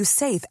factories that use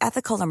safe,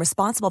 ethical, and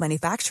responsible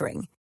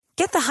manufacturing.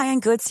 Get the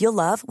high-end goods you'll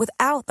love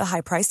without the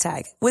high price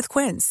tag with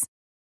Quince.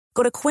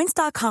 Go to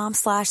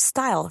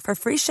quince.com/style for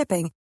free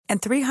shipping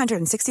and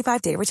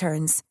 365-day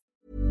returns.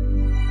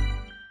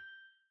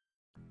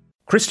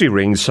 Christy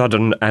Ring's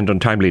sudden and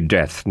untimely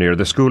death near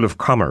the School of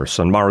Commerce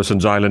on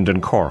Morrison's Island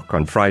in Cork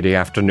on Friday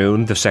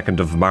afternoon, the 2nd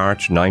of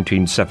March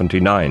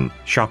 1979,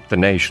 shocked the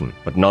nation,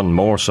 but none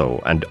more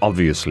so, and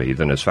obviously,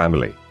 than his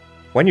family.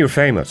 When you're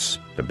famous,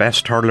 the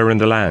best hurler in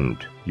the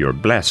land, you're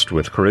blessed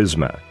with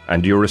charisma,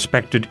 and you're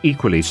respected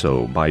equally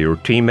so by your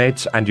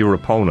teammates and your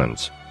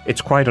opponents.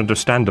 It's quite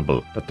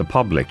understandable that the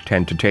public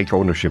tend to take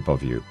ownership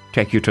of you,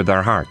 take you to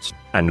their hearts,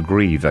 and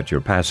grieve at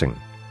your passing.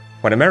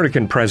 When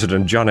American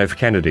President John F.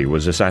 Kennedy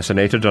was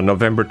assassinated on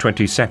November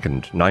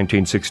 22nd,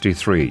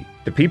 1963,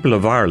 the people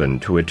of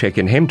Ireland who had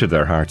taken him to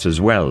their hearts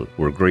as well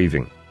were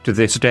grieving. To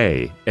this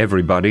day,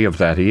 everybody of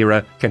that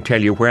era can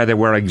tell you where they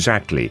were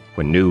exactly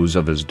when news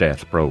of his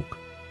death broke.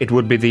 It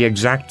would be the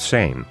exact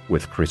same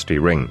with Christy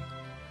Ring.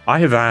 I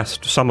have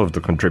asked some of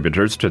the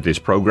contributors to this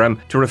programme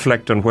to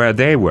reflect on where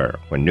they were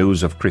when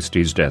news of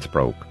Christy's death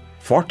broke.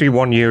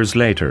 41 years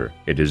later,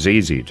 it is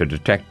easy to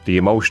detect the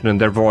emotion in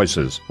their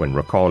voices when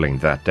recalling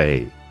that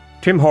day.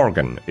 Tim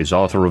Horgan is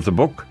author of the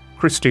book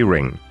Christy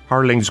Ring,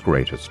 Hurling's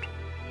Greatest.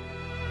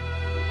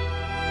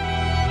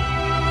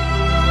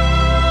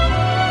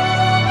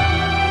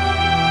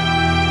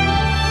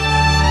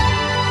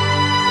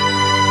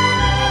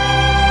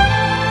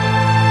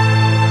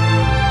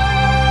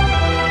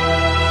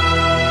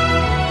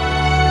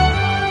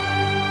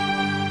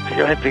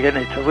 I'm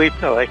beginning to weep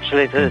now,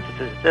 actually. But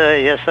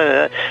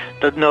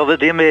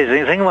the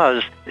amazing thing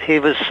was he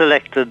was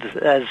selected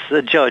as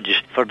a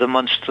judge for the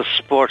Munster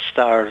Sports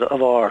Star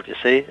Award, you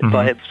see,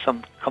 by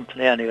some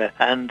company anyway.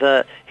 And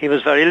he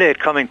was very late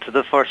coming to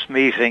the first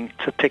meeting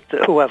to pick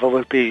whoever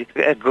would be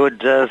a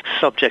good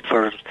subject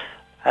for it.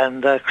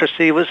 And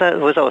Christy was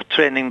out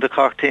training the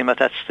Cork team at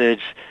that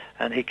stage,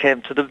 and he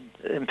came to the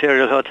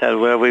Imperial Hotel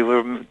where we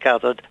were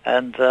gathered,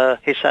 and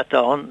he sat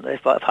down. I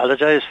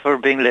apologised for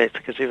being late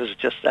because he was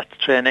just at the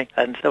training,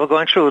 and they were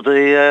going through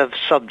the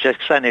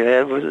subjects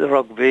anyway, with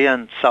rugby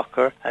and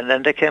soccer, and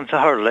then they came to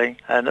hurling,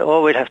 and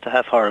we'd have to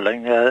have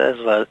hurling as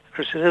well.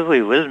 Chris said,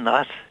 we will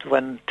not.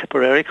 When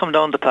Tipperary come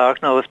down the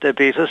park now, if they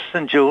beat us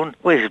in June,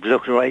 we'll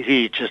look right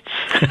Egypt.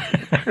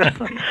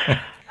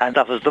 And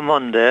that was the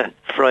Monday.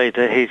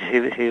 Friday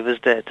he was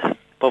dead.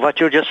 But what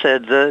you just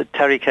said,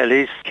 Terry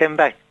Kelly came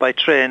back by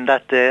train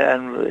that day,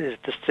 and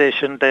at the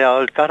station they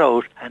all got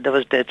out, and there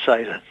was dead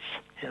silence.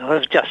 You know,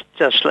 it was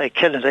just like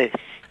Kennedy.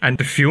 And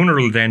the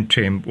funeral then,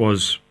 Tim,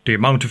 was the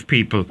amount of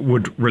people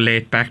would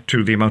relate back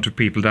to the amount of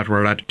people that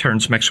were at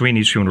Terence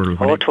McSweeney's funeral.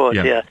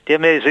 Yeah. The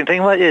amazing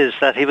thing is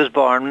that he was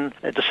born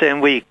the same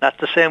week, not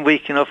the same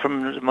week, you know,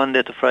 from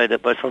Monday to Friday,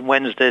 but from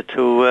Wednesday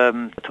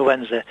to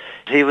Wednesday.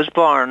 He was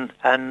born,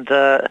 and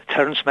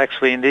Terence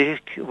McSweeney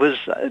was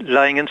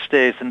lying in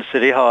state in the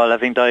City Hall,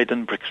 having died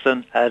in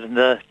Brixton,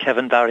 and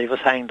Kevin Barry was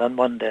hanged on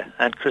Monday,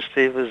 and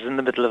Christy was in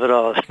the middle of it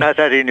all. Not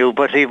that he knew,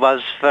 but he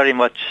was very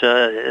much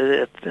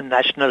a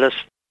nationalist.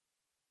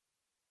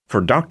 For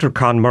Dr.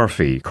 Con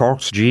Murphy,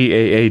 Cork's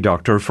GAA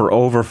doctor for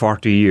over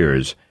 40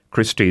 years,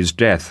 Christy's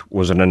death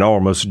was an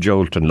enormous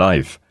jolt in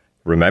life.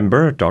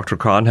 Remember, Dr.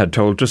 Con had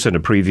told us in a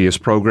previous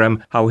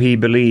programme how he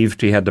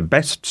believed he had the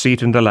best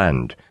seat in the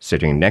land,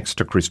 sitting next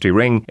to Christy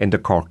Ring in the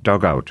Cork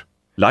dugout.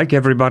 Like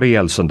everybody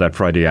else on that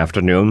Friday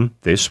afternoon,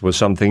 this was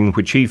something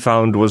which he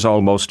found was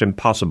almost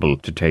impossible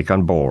to take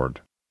on board.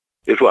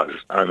 It was.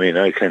 I mean,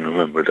 I can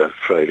remember that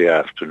Friday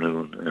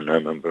afternoon, and I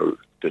remember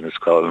Dennis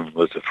Collin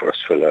was the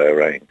first fellow I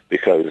rang,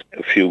 because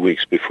a few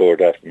weeks before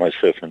that,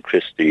 myself and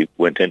Christy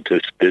went in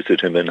to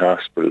visit him in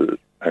hospital,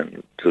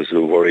 and there was a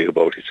worry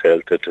about his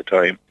health at the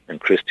time, and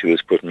Christy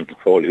was putting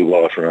holy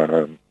water on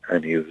him,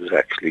 and he was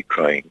actually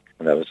crying,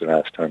 and that was the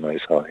last time I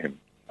saw him.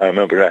 I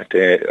remember that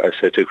day I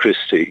said to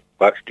Christy,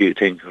 what do you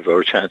think of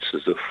our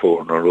chances of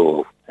 4 in a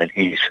row? And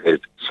he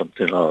said,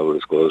 something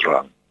always goes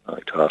wrong. I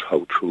thought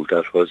how true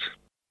that was.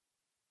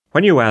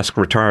 When you ask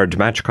retired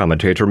match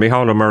commentator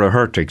Micheál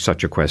Murray-Hurtig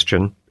such a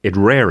question, it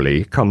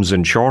rarely comes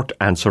in short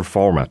answer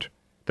format.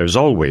 There's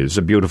always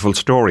a beautiful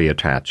story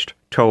attached,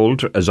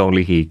 told as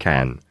only he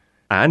can.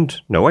 And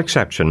no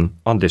exception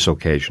on this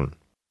occasion.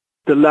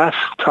 The last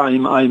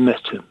time I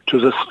met him, it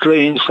was a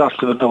strange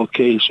sort of an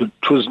occasion.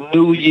 It was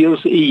New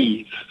Year's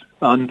Eve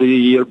on the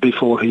year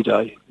before he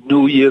died.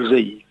 New Year's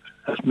Eve.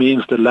 That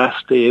means the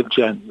last day of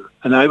January.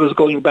 And I was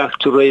going back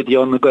to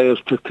Radio on the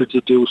Gaeltacht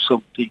to do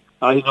something.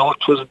 I know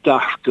it was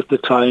dark at the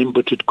time,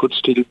 but it could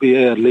still be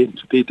early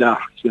to be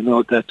dark, you know,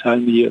 at that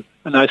time of year.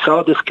 And I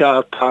saw this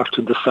car parked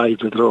on the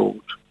side of the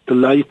road. The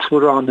lights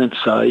were on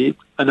inside,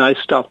 and I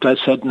stopped. I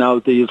said, now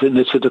these, and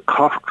they said, a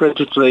Cork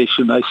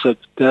registration. I said,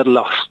 they're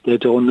lost. They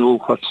don't know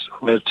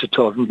where to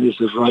turn. Is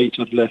it right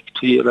or left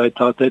here? I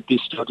thought they'd be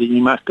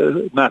studying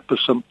a map or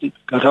something.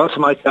 Got out of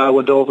my car,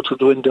 went over to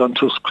the window, and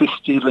it was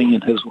Christy Ring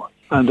and his wife.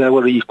 And they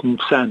were eating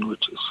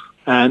sandwiches.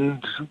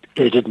 And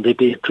they didn't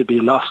appear to be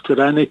lost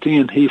or anything.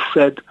 And he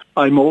said,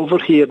 I'm over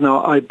here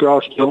now. I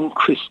brought young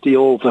Christy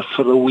over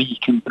for a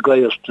week in the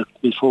Gaeltacht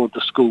before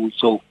the schools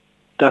opened.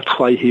 That's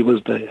why he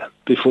was there,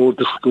 before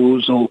the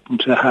schools opened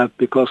to have,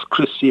 because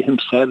Christy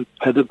himself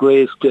had a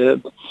great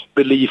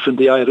belief in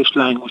the Irish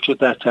language at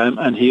that time,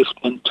 and he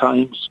spent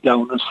times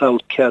down in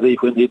South Kerry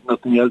when he had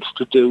nothing else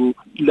to do,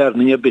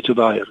 learning a bit of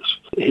Irish.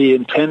 He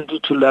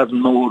intended to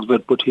learn more of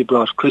it, but he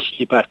brought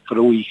Christy back for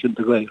a week in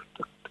the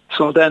Gaeltacht.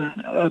 So then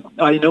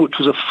I knew it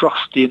was a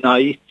frosty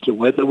night. The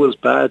weather was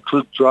bad, it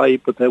was dry,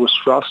 but there was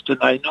frost, and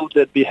I knew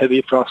there'd be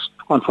heavy frost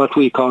on what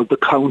we call the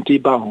county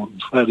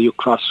bounds, where you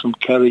cross from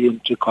Kerry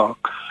into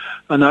Cork.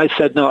 And I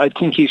said, no, I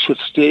think he should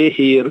stay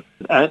here.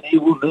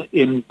 Anyone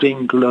in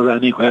Dingle or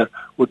anywhere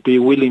would be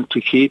willing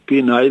to keep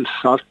in. I'll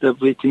sort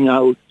everything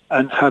out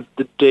and have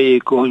the day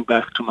going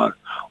back tomorrow.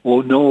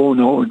 Oh,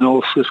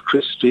 no, says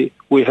Christy.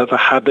 We have a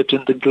habit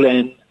in the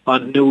Glen.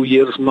 On New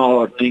Year's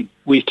morning,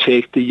 we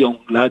take the young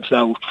lads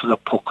out for a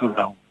puck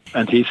around.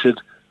 And he said,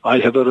 I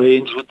have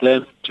arranged with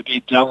them to be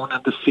down in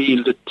the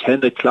field at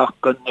 10 o'clock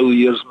on New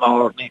Year's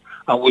morning,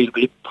 and we'll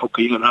be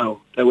pucking around.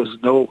 There was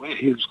no way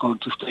he was going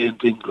to stay in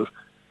Dingle.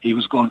 He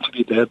was going to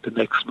be there the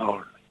next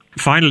morning.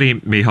 Finally,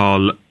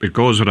 Micheál, it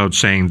goes without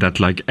saying that,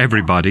 like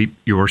everybody,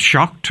 you were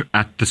shocked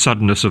at the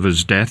suddenness of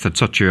his death at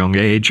such a young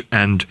age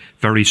and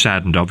very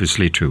saddened,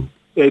 obviously, too.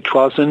 It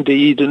was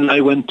indeed, and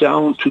I went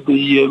down to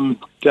the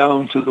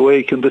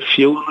wake and the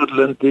funeral,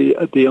 and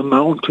the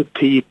amount of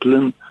people,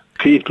 and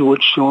people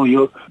would show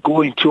you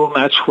going to a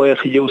match where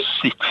he was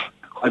sick.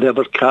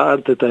 Whatever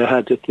card that they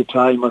had at the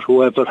time, or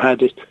whoever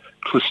had it,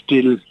 was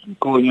still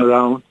going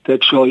around.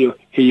 They'd show you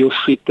he used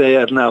to sit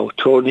there now.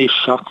 Tony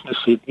Shockness,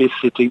 he'd be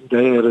sitting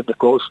there, and of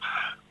course,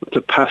 with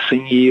the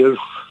passing years,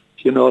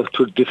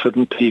 to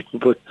different people,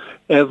 but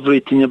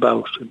everything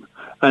about him.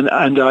 And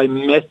I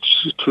met,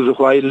 it was a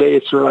while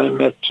later, I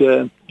met,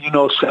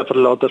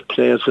 several other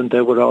players, and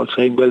they were all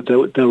saying, well,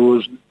 there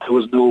was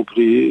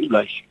nobody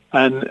like.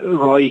 And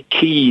Roy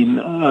Keane,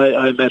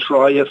 I met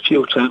Roy a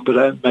few times, but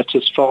I met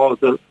his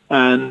father,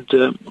 and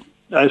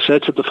I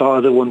said to the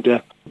father one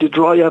day, did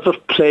Roy ever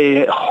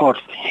play hurl?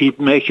 He'd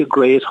make a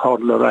great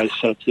hurler, I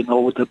said,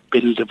 with the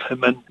build of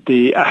him and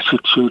the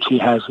attitude he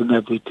has and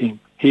everything.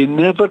 He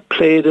never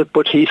played it,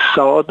 but he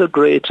saw the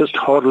greatest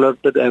hurler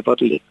that ever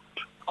lived.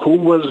 Who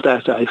was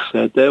that, I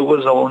said? There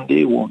was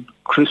only one,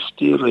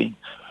 Christy Ring.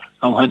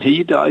 And when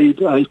he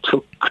died, I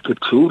took the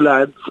two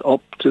lads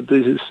up to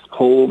his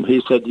home.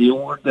 He said, you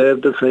were there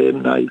the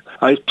same night.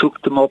 I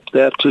took them up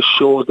there to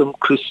show them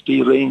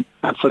Christy Ring.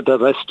 And for the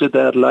rest of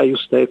their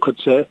lives, they could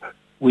say,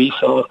 we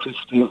saw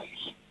Christy Ring.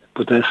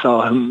 But they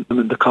saw him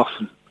in the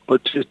coffin.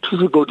 But it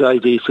was a good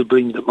idea to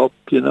bring them up,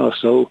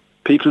 so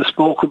people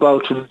spoke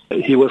about him.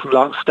 He was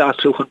long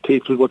stature when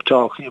people were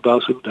talking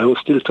about him. They were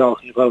still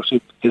talking about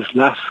him. His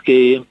last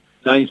game,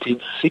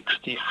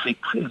 1966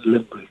 in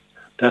Limerick.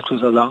 That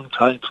was a long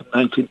time from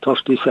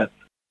 1937.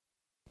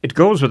 It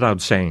goes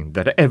without saying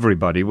that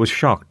everybody was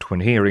shocked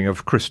when hearing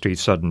of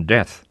Christy's sudden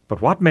death.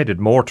 But what made it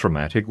more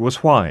traumatic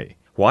was why.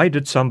 Why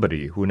did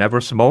somebody who never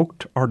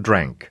smoked or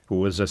drank, who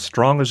was as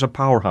strong as a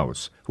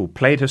powerhouse, who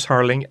played his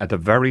hurling at the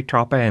very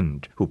top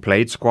end, who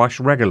played squash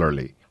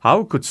regularly,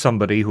 how could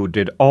somebody who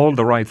did all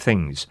the right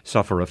things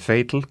suffer a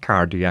fatal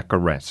cardiac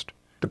arrest?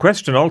 The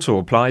question also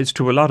applies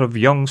to a lot of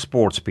young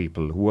sports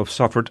people who have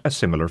suffered a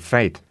similar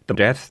fate. The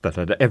death that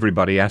had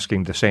everybody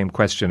asking the same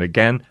question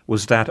again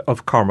was that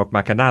of Cormac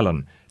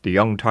McAnallen, the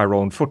young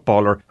Tyrone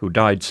footballer who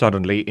died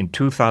suddenly in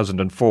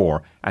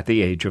 2004 at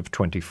the age of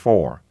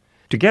 24.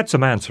 To get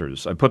some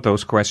answers, I put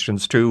those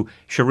questions to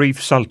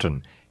Sharif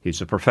Sultan.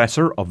 He's a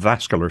professor of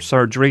vascular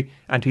surgery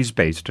and he's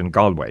based in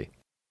Galway.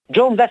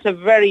 John, that's a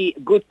very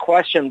good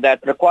question that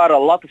requires a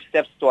lot of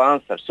steps to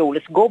answer. So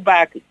let's go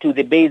back to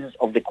the basis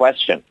of the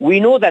question. We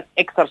know that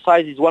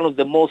exercise is one of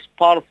the most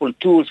powerful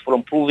tools for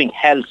improving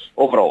health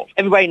overall.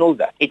 Everybody knows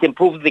that. It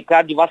improves the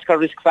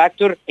cardiovascular risk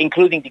factor,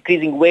 including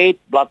decreasing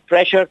weight, blood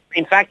pressure.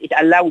 In fact, it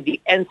allows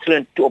the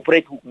insulin to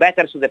operate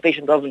better so the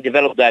patient doesn't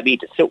develop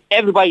diabetes. So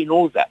everybody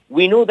knows that.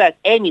 We know that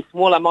any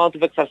small amount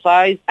of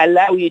exercise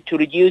allows you to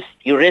reduce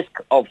your risk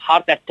of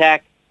heart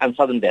attack and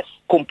sudden death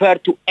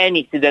compared to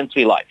any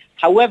sedentary life.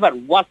 However,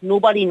 what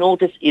nobody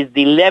notices is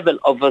the level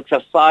of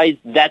exercise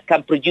that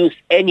can produce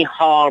any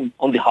harm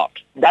on the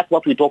heart. That's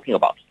what we're talking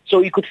about.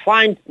 So you could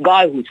find a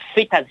guy who's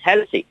fit and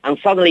healthy and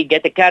suddenly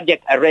get a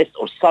cardiac arrest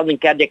or sudden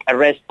cardiac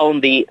arrest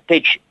on the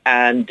pitch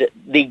and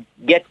they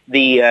get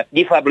the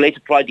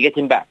defibrillator, try to get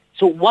him back.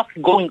 So what's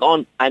going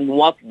on and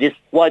why this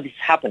is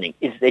happening?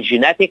 Is it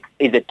genetic?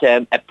 Is it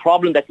a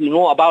problem that we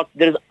know about?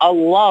 There's a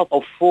lot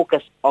of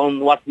focus on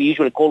what we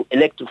usually call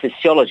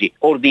electrophysiology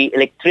or the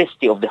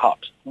electricity of the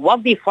heart.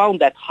 What they found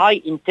that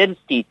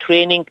high-intensity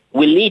training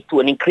will lead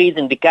to an increase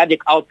in the cardiac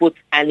output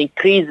and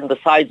increase in the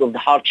size of the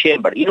heart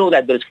chamber. You know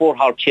that there's 4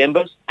 heart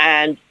chambers,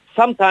 and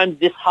sometimes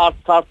this heart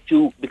starts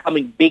to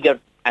becoming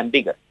bigger and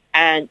bigger.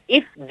 And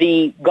if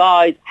the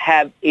guys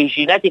have a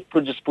genetic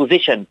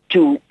predisposition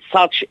to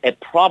such a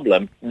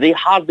problem, the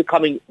heart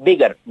becoming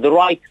bigger, the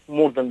right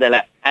more than the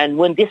left. And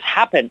when this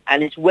happened,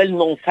 and it's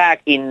well-known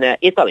fact in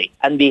Italy,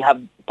 and they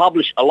have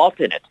published a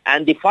lot in it,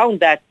 and they found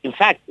that, in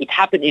fact, it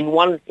happened in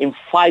 1 in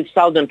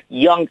 5,000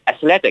 young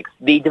athletics.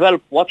 They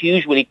developed what you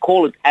usually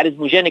call it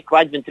arrhythmogenic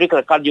right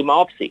ventricular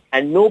cardiomyopathy,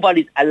 and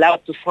nobody's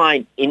allowed to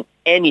sign in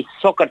any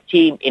soccer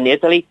team in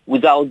Italy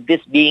without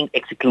this being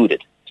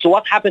excluded. So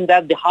what happened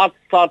that the heart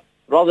starts,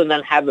 rather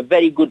than have a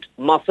very good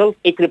muscle,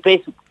 it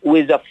replaced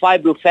with a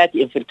fibrofatty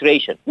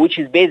infiltration, which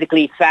is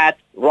basically fat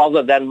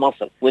rather than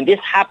muscle. When this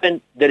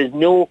happened, there is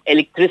no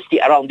electricity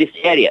around this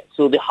area.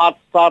 So the heart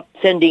starts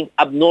sending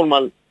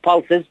abnormal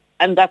pulses,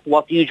 and that's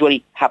what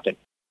usually happens.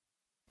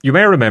 You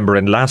may remember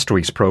in last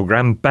week's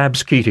programme,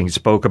 Babs Keating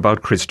spoke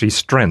about Christy's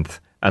strength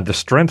and the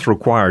strength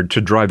required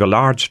to drive a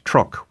large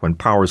truck when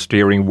power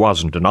steering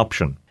wasn't an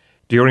option.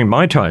 During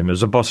my time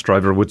as a bus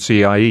driver with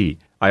CIE,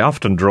 I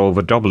often drove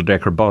a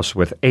double-decker bus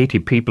with 80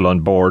 people on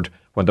board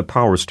when the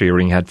power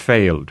steering had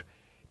failed.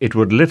 It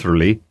would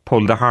literally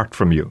pull the heart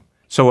from you.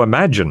 So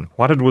imagine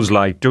what it was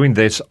like doing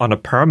this on a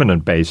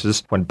permanent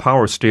basis when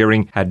power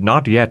steering had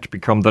not yet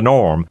become the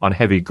norm on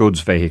heavy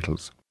goods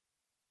vehicles.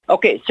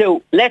 Okay,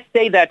 so let's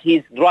say that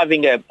he's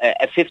driving a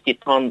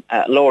 50-ton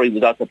lorry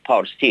without a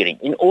power steering.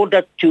 In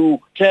order to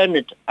turn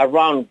it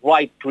around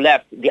right to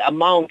left, the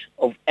amount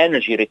of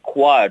energy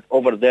required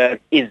over there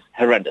is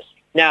horrendous.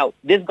 Now,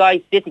 this guy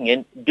is sitting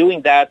in,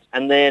 doing that,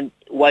 and then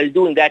while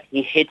doing that,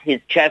 he hit his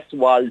chest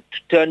while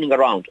turning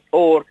around.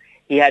 Or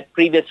he had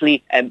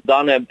previously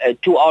done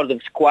 2 hours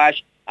of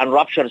squash and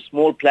ruptured a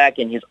small plaque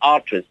in his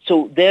arteries.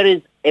 So there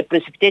is a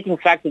precipitating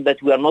factor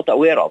that we are not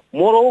aware of.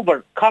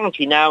 Moreover,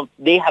 currently now,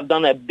 they have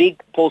done a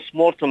big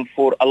post-mortem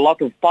for a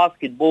lot of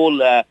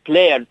basketball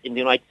players in the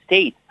United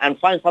States and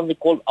find something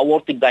called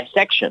aortic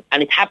dissection.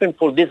 And it happened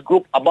for this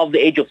group above the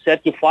age of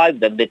 35,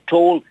 that they're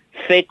tall,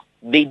 fit,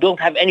 they don't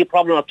have any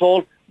problem at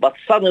all, but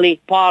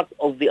suddenly part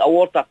of the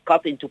aorta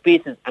cut into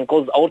pieces and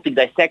causes aortic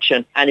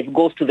dissection, and if it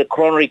goes to the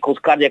coronary, causes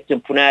cardiac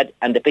tamponade,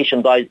 and the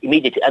patient dies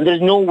immediately. And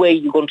there's no way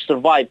you're going to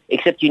survive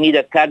except you need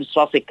a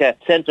cardiothoracic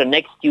center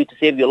next to you to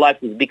save your life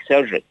with big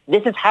surgery.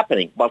 This is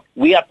happening, but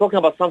we are talking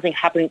about something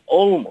happening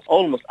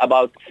almost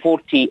about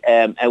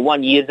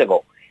 41 years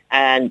ago.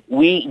 And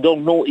we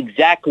don't know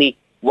exactly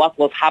what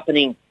was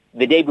happening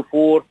the day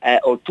before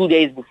or 2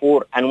 days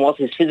before and what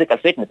his physical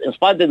fitness. In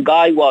spite the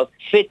guy was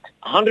fit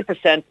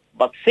 100%,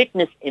 but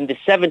fitness in the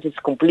 70s is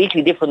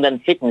completely different than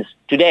fitness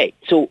today.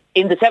 So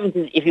in the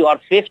 70s, if you are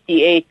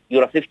 58, you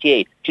are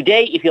 58.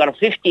 Today, if you are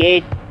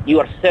 58, you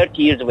are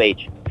 30 years of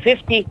age.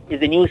 50 is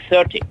the new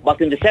 30,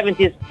 but in the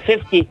 70s,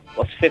 50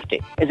 was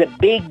 50. It's a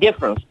big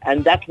difference,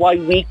 and that's why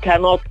we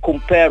cannot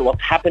compare what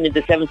happened in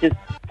the 70s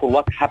for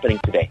what's happening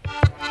today.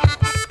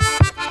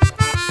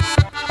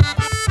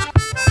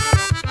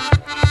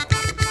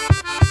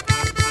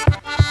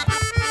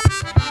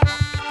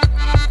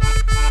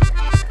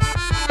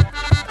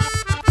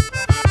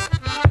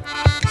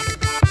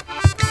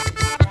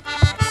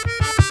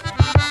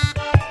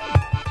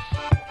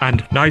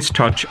 And nice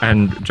touch,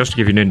 and just to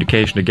give you an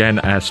indication again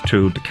as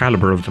to the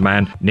calibre of the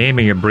man,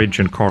 naming a bridge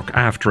in Cork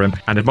after him,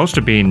 and it must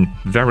have been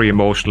very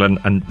emotional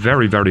and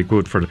very, very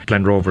good for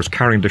Glen Rovers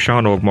carrying the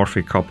Sean Óg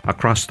Murphy Cup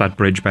across that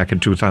bridge back in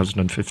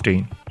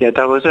 2015. Yeah,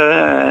 that was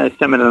a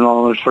seminal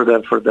moment for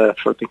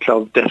the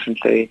club,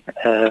 definitely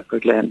for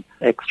Glen.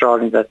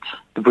 Extraordinary that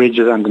the bridge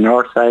is on the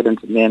north side and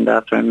it's named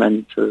after him,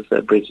 and it was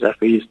a bridge that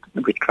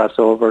we'd cross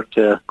over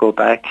to go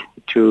back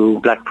to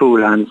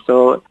Blackpool, and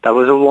so that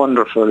was a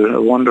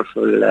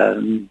wonderful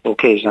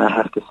occasion, I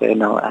have to say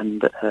now.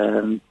 And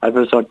I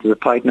was sort of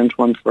disappointed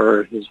one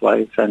for his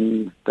wife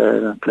and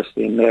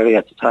Christine Mary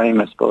at the time,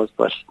 I suppose,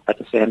 but at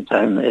the same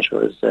time it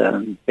was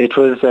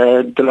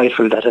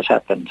delightful that it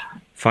happened.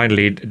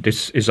 Finally,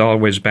 this is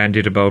always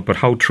bandied about, but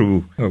how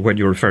true, when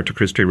you refer to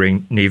Christy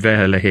Ring, ní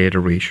bheith le héad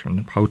arís,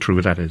 and how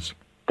true that is?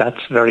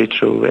 That's very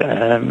true.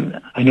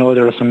 I know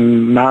there are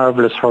some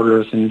marvellous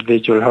hurlers,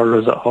 individual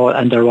hurlers,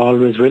 and there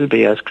always will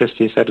be, as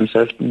Christy said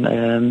himself.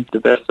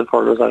 The best of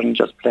hurlers aren't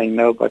just playing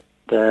now, but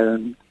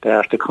they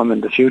are to come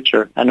in the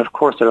future. And of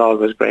course, there are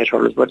always great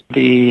hurlers. But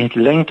the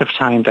length of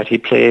time that he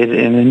played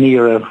in an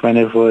era when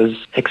it was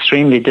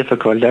extremely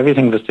difficult,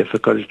 everything was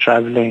difficult,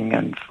 travelling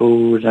and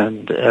food,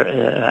 and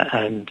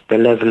the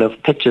level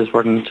of pitches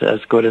weren't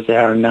as good as they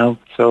are now.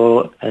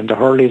 So, and the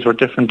hurleys were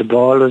different, the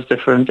ball was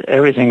different,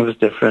 everything was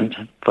different.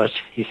 But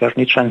he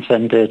certainly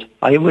transcended,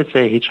 I would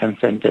say he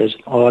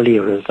transcended all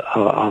eras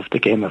of the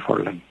game of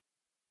hurling.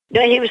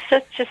 No, he was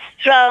so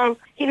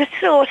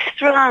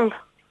strong.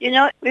 You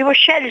know, we were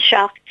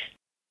shell-shocked.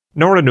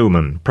 Nora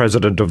Newman,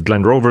 president of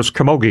Glen Rovers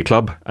Camogie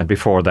Club, and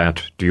before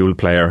that, dual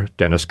player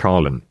Dennis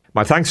Collin.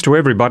 My thanks to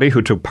everybody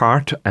who took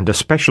part, and a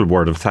special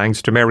word of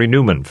thanks to Mary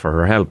Newman for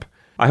her help.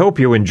 I hope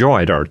you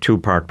enjoyed our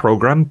 2-part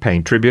programme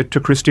paying tribute to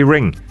Christy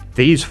Ring.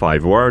 These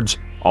 5 words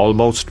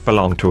almost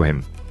belong to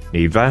him.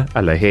 Ní bheith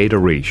le héad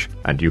arís,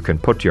 and you can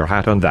put your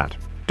hat on that.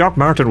 Doc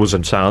Martin was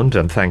on sound,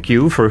 and thank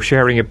you for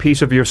sharing a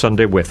piece of your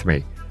Sunday with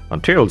me.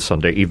 Until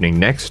Sunday evening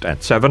next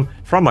at 7,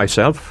 from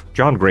myself,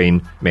 John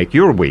Green, make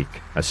your week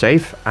a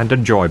safe and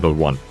enjoyable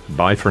one.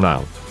 Bye for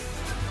now.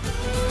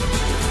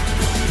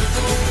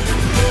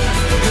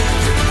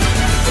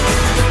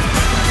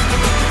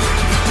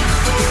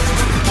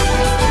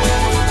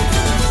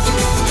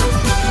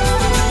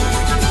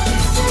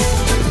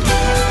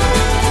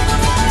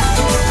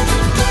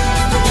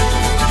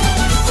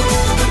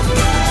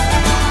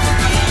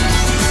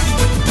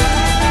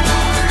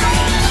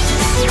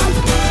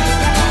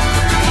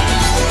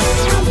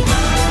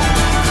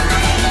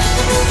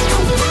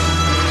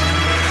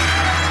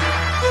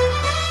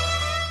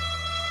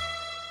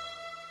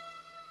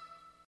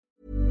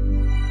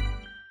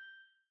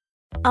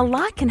 A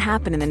lot can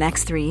happen in the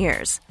next 3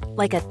 years.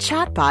 Like a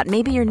chatbot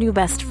may be your new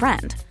best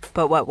friend.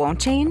 But what won't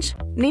change?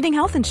 Needing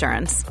health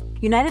insurance.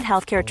 United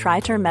Healthcare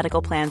Tri-Term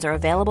Medical Plans are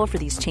available for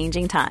these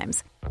changing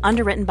times.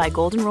 Underwritten by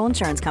Golden Rule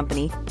Insurance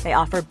Company, they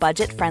offer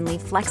budget-friendly,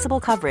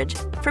 flexible coverage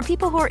for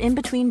people who are in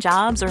between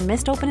jobs or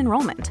missed open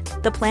enrollment.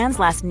 The plans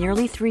last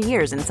nearly 3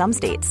 years in some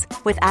states,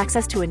 with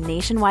access to a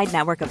nationwide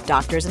network of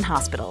doctors and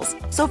hospitals.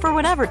 So for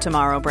whatever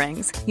tomorrow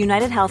brings,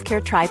 United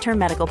Healthcare Tri-Term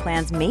Medical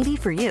Plans may be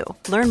for you.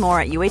 Learn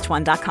more at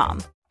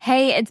uh1.com.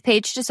 Hey, it's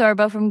Paige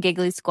DeSorbo from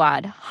Giggly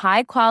Squad.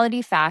 High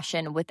quality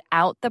fashion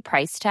without the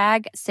price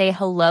tag. Say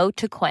hello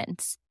to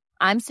Quince.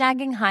 I'm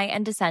snagging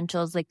high-end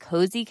essentials like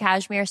cozy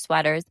cashmere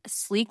sweaters,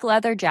 sleek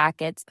leather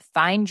jackets,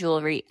 fine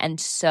jewelry, and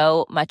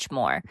so much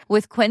more.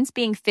 With Quince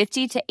being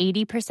 50 to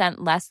 80%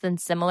 less than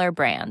similar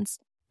brands.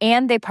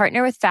 And they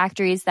partner with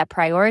factories that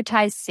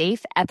prioritize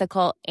safe,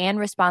 ethical, and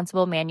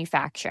responsible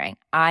manufacturing.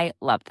 I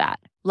love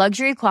that.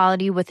 Luxury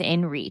quality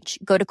within reach.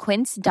 Go to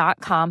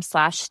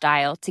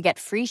quince.com/style to get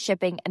free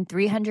shipping and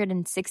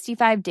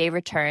 365-day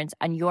returns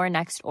on your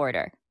next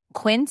order.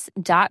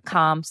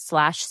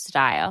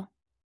 Quince.com/style.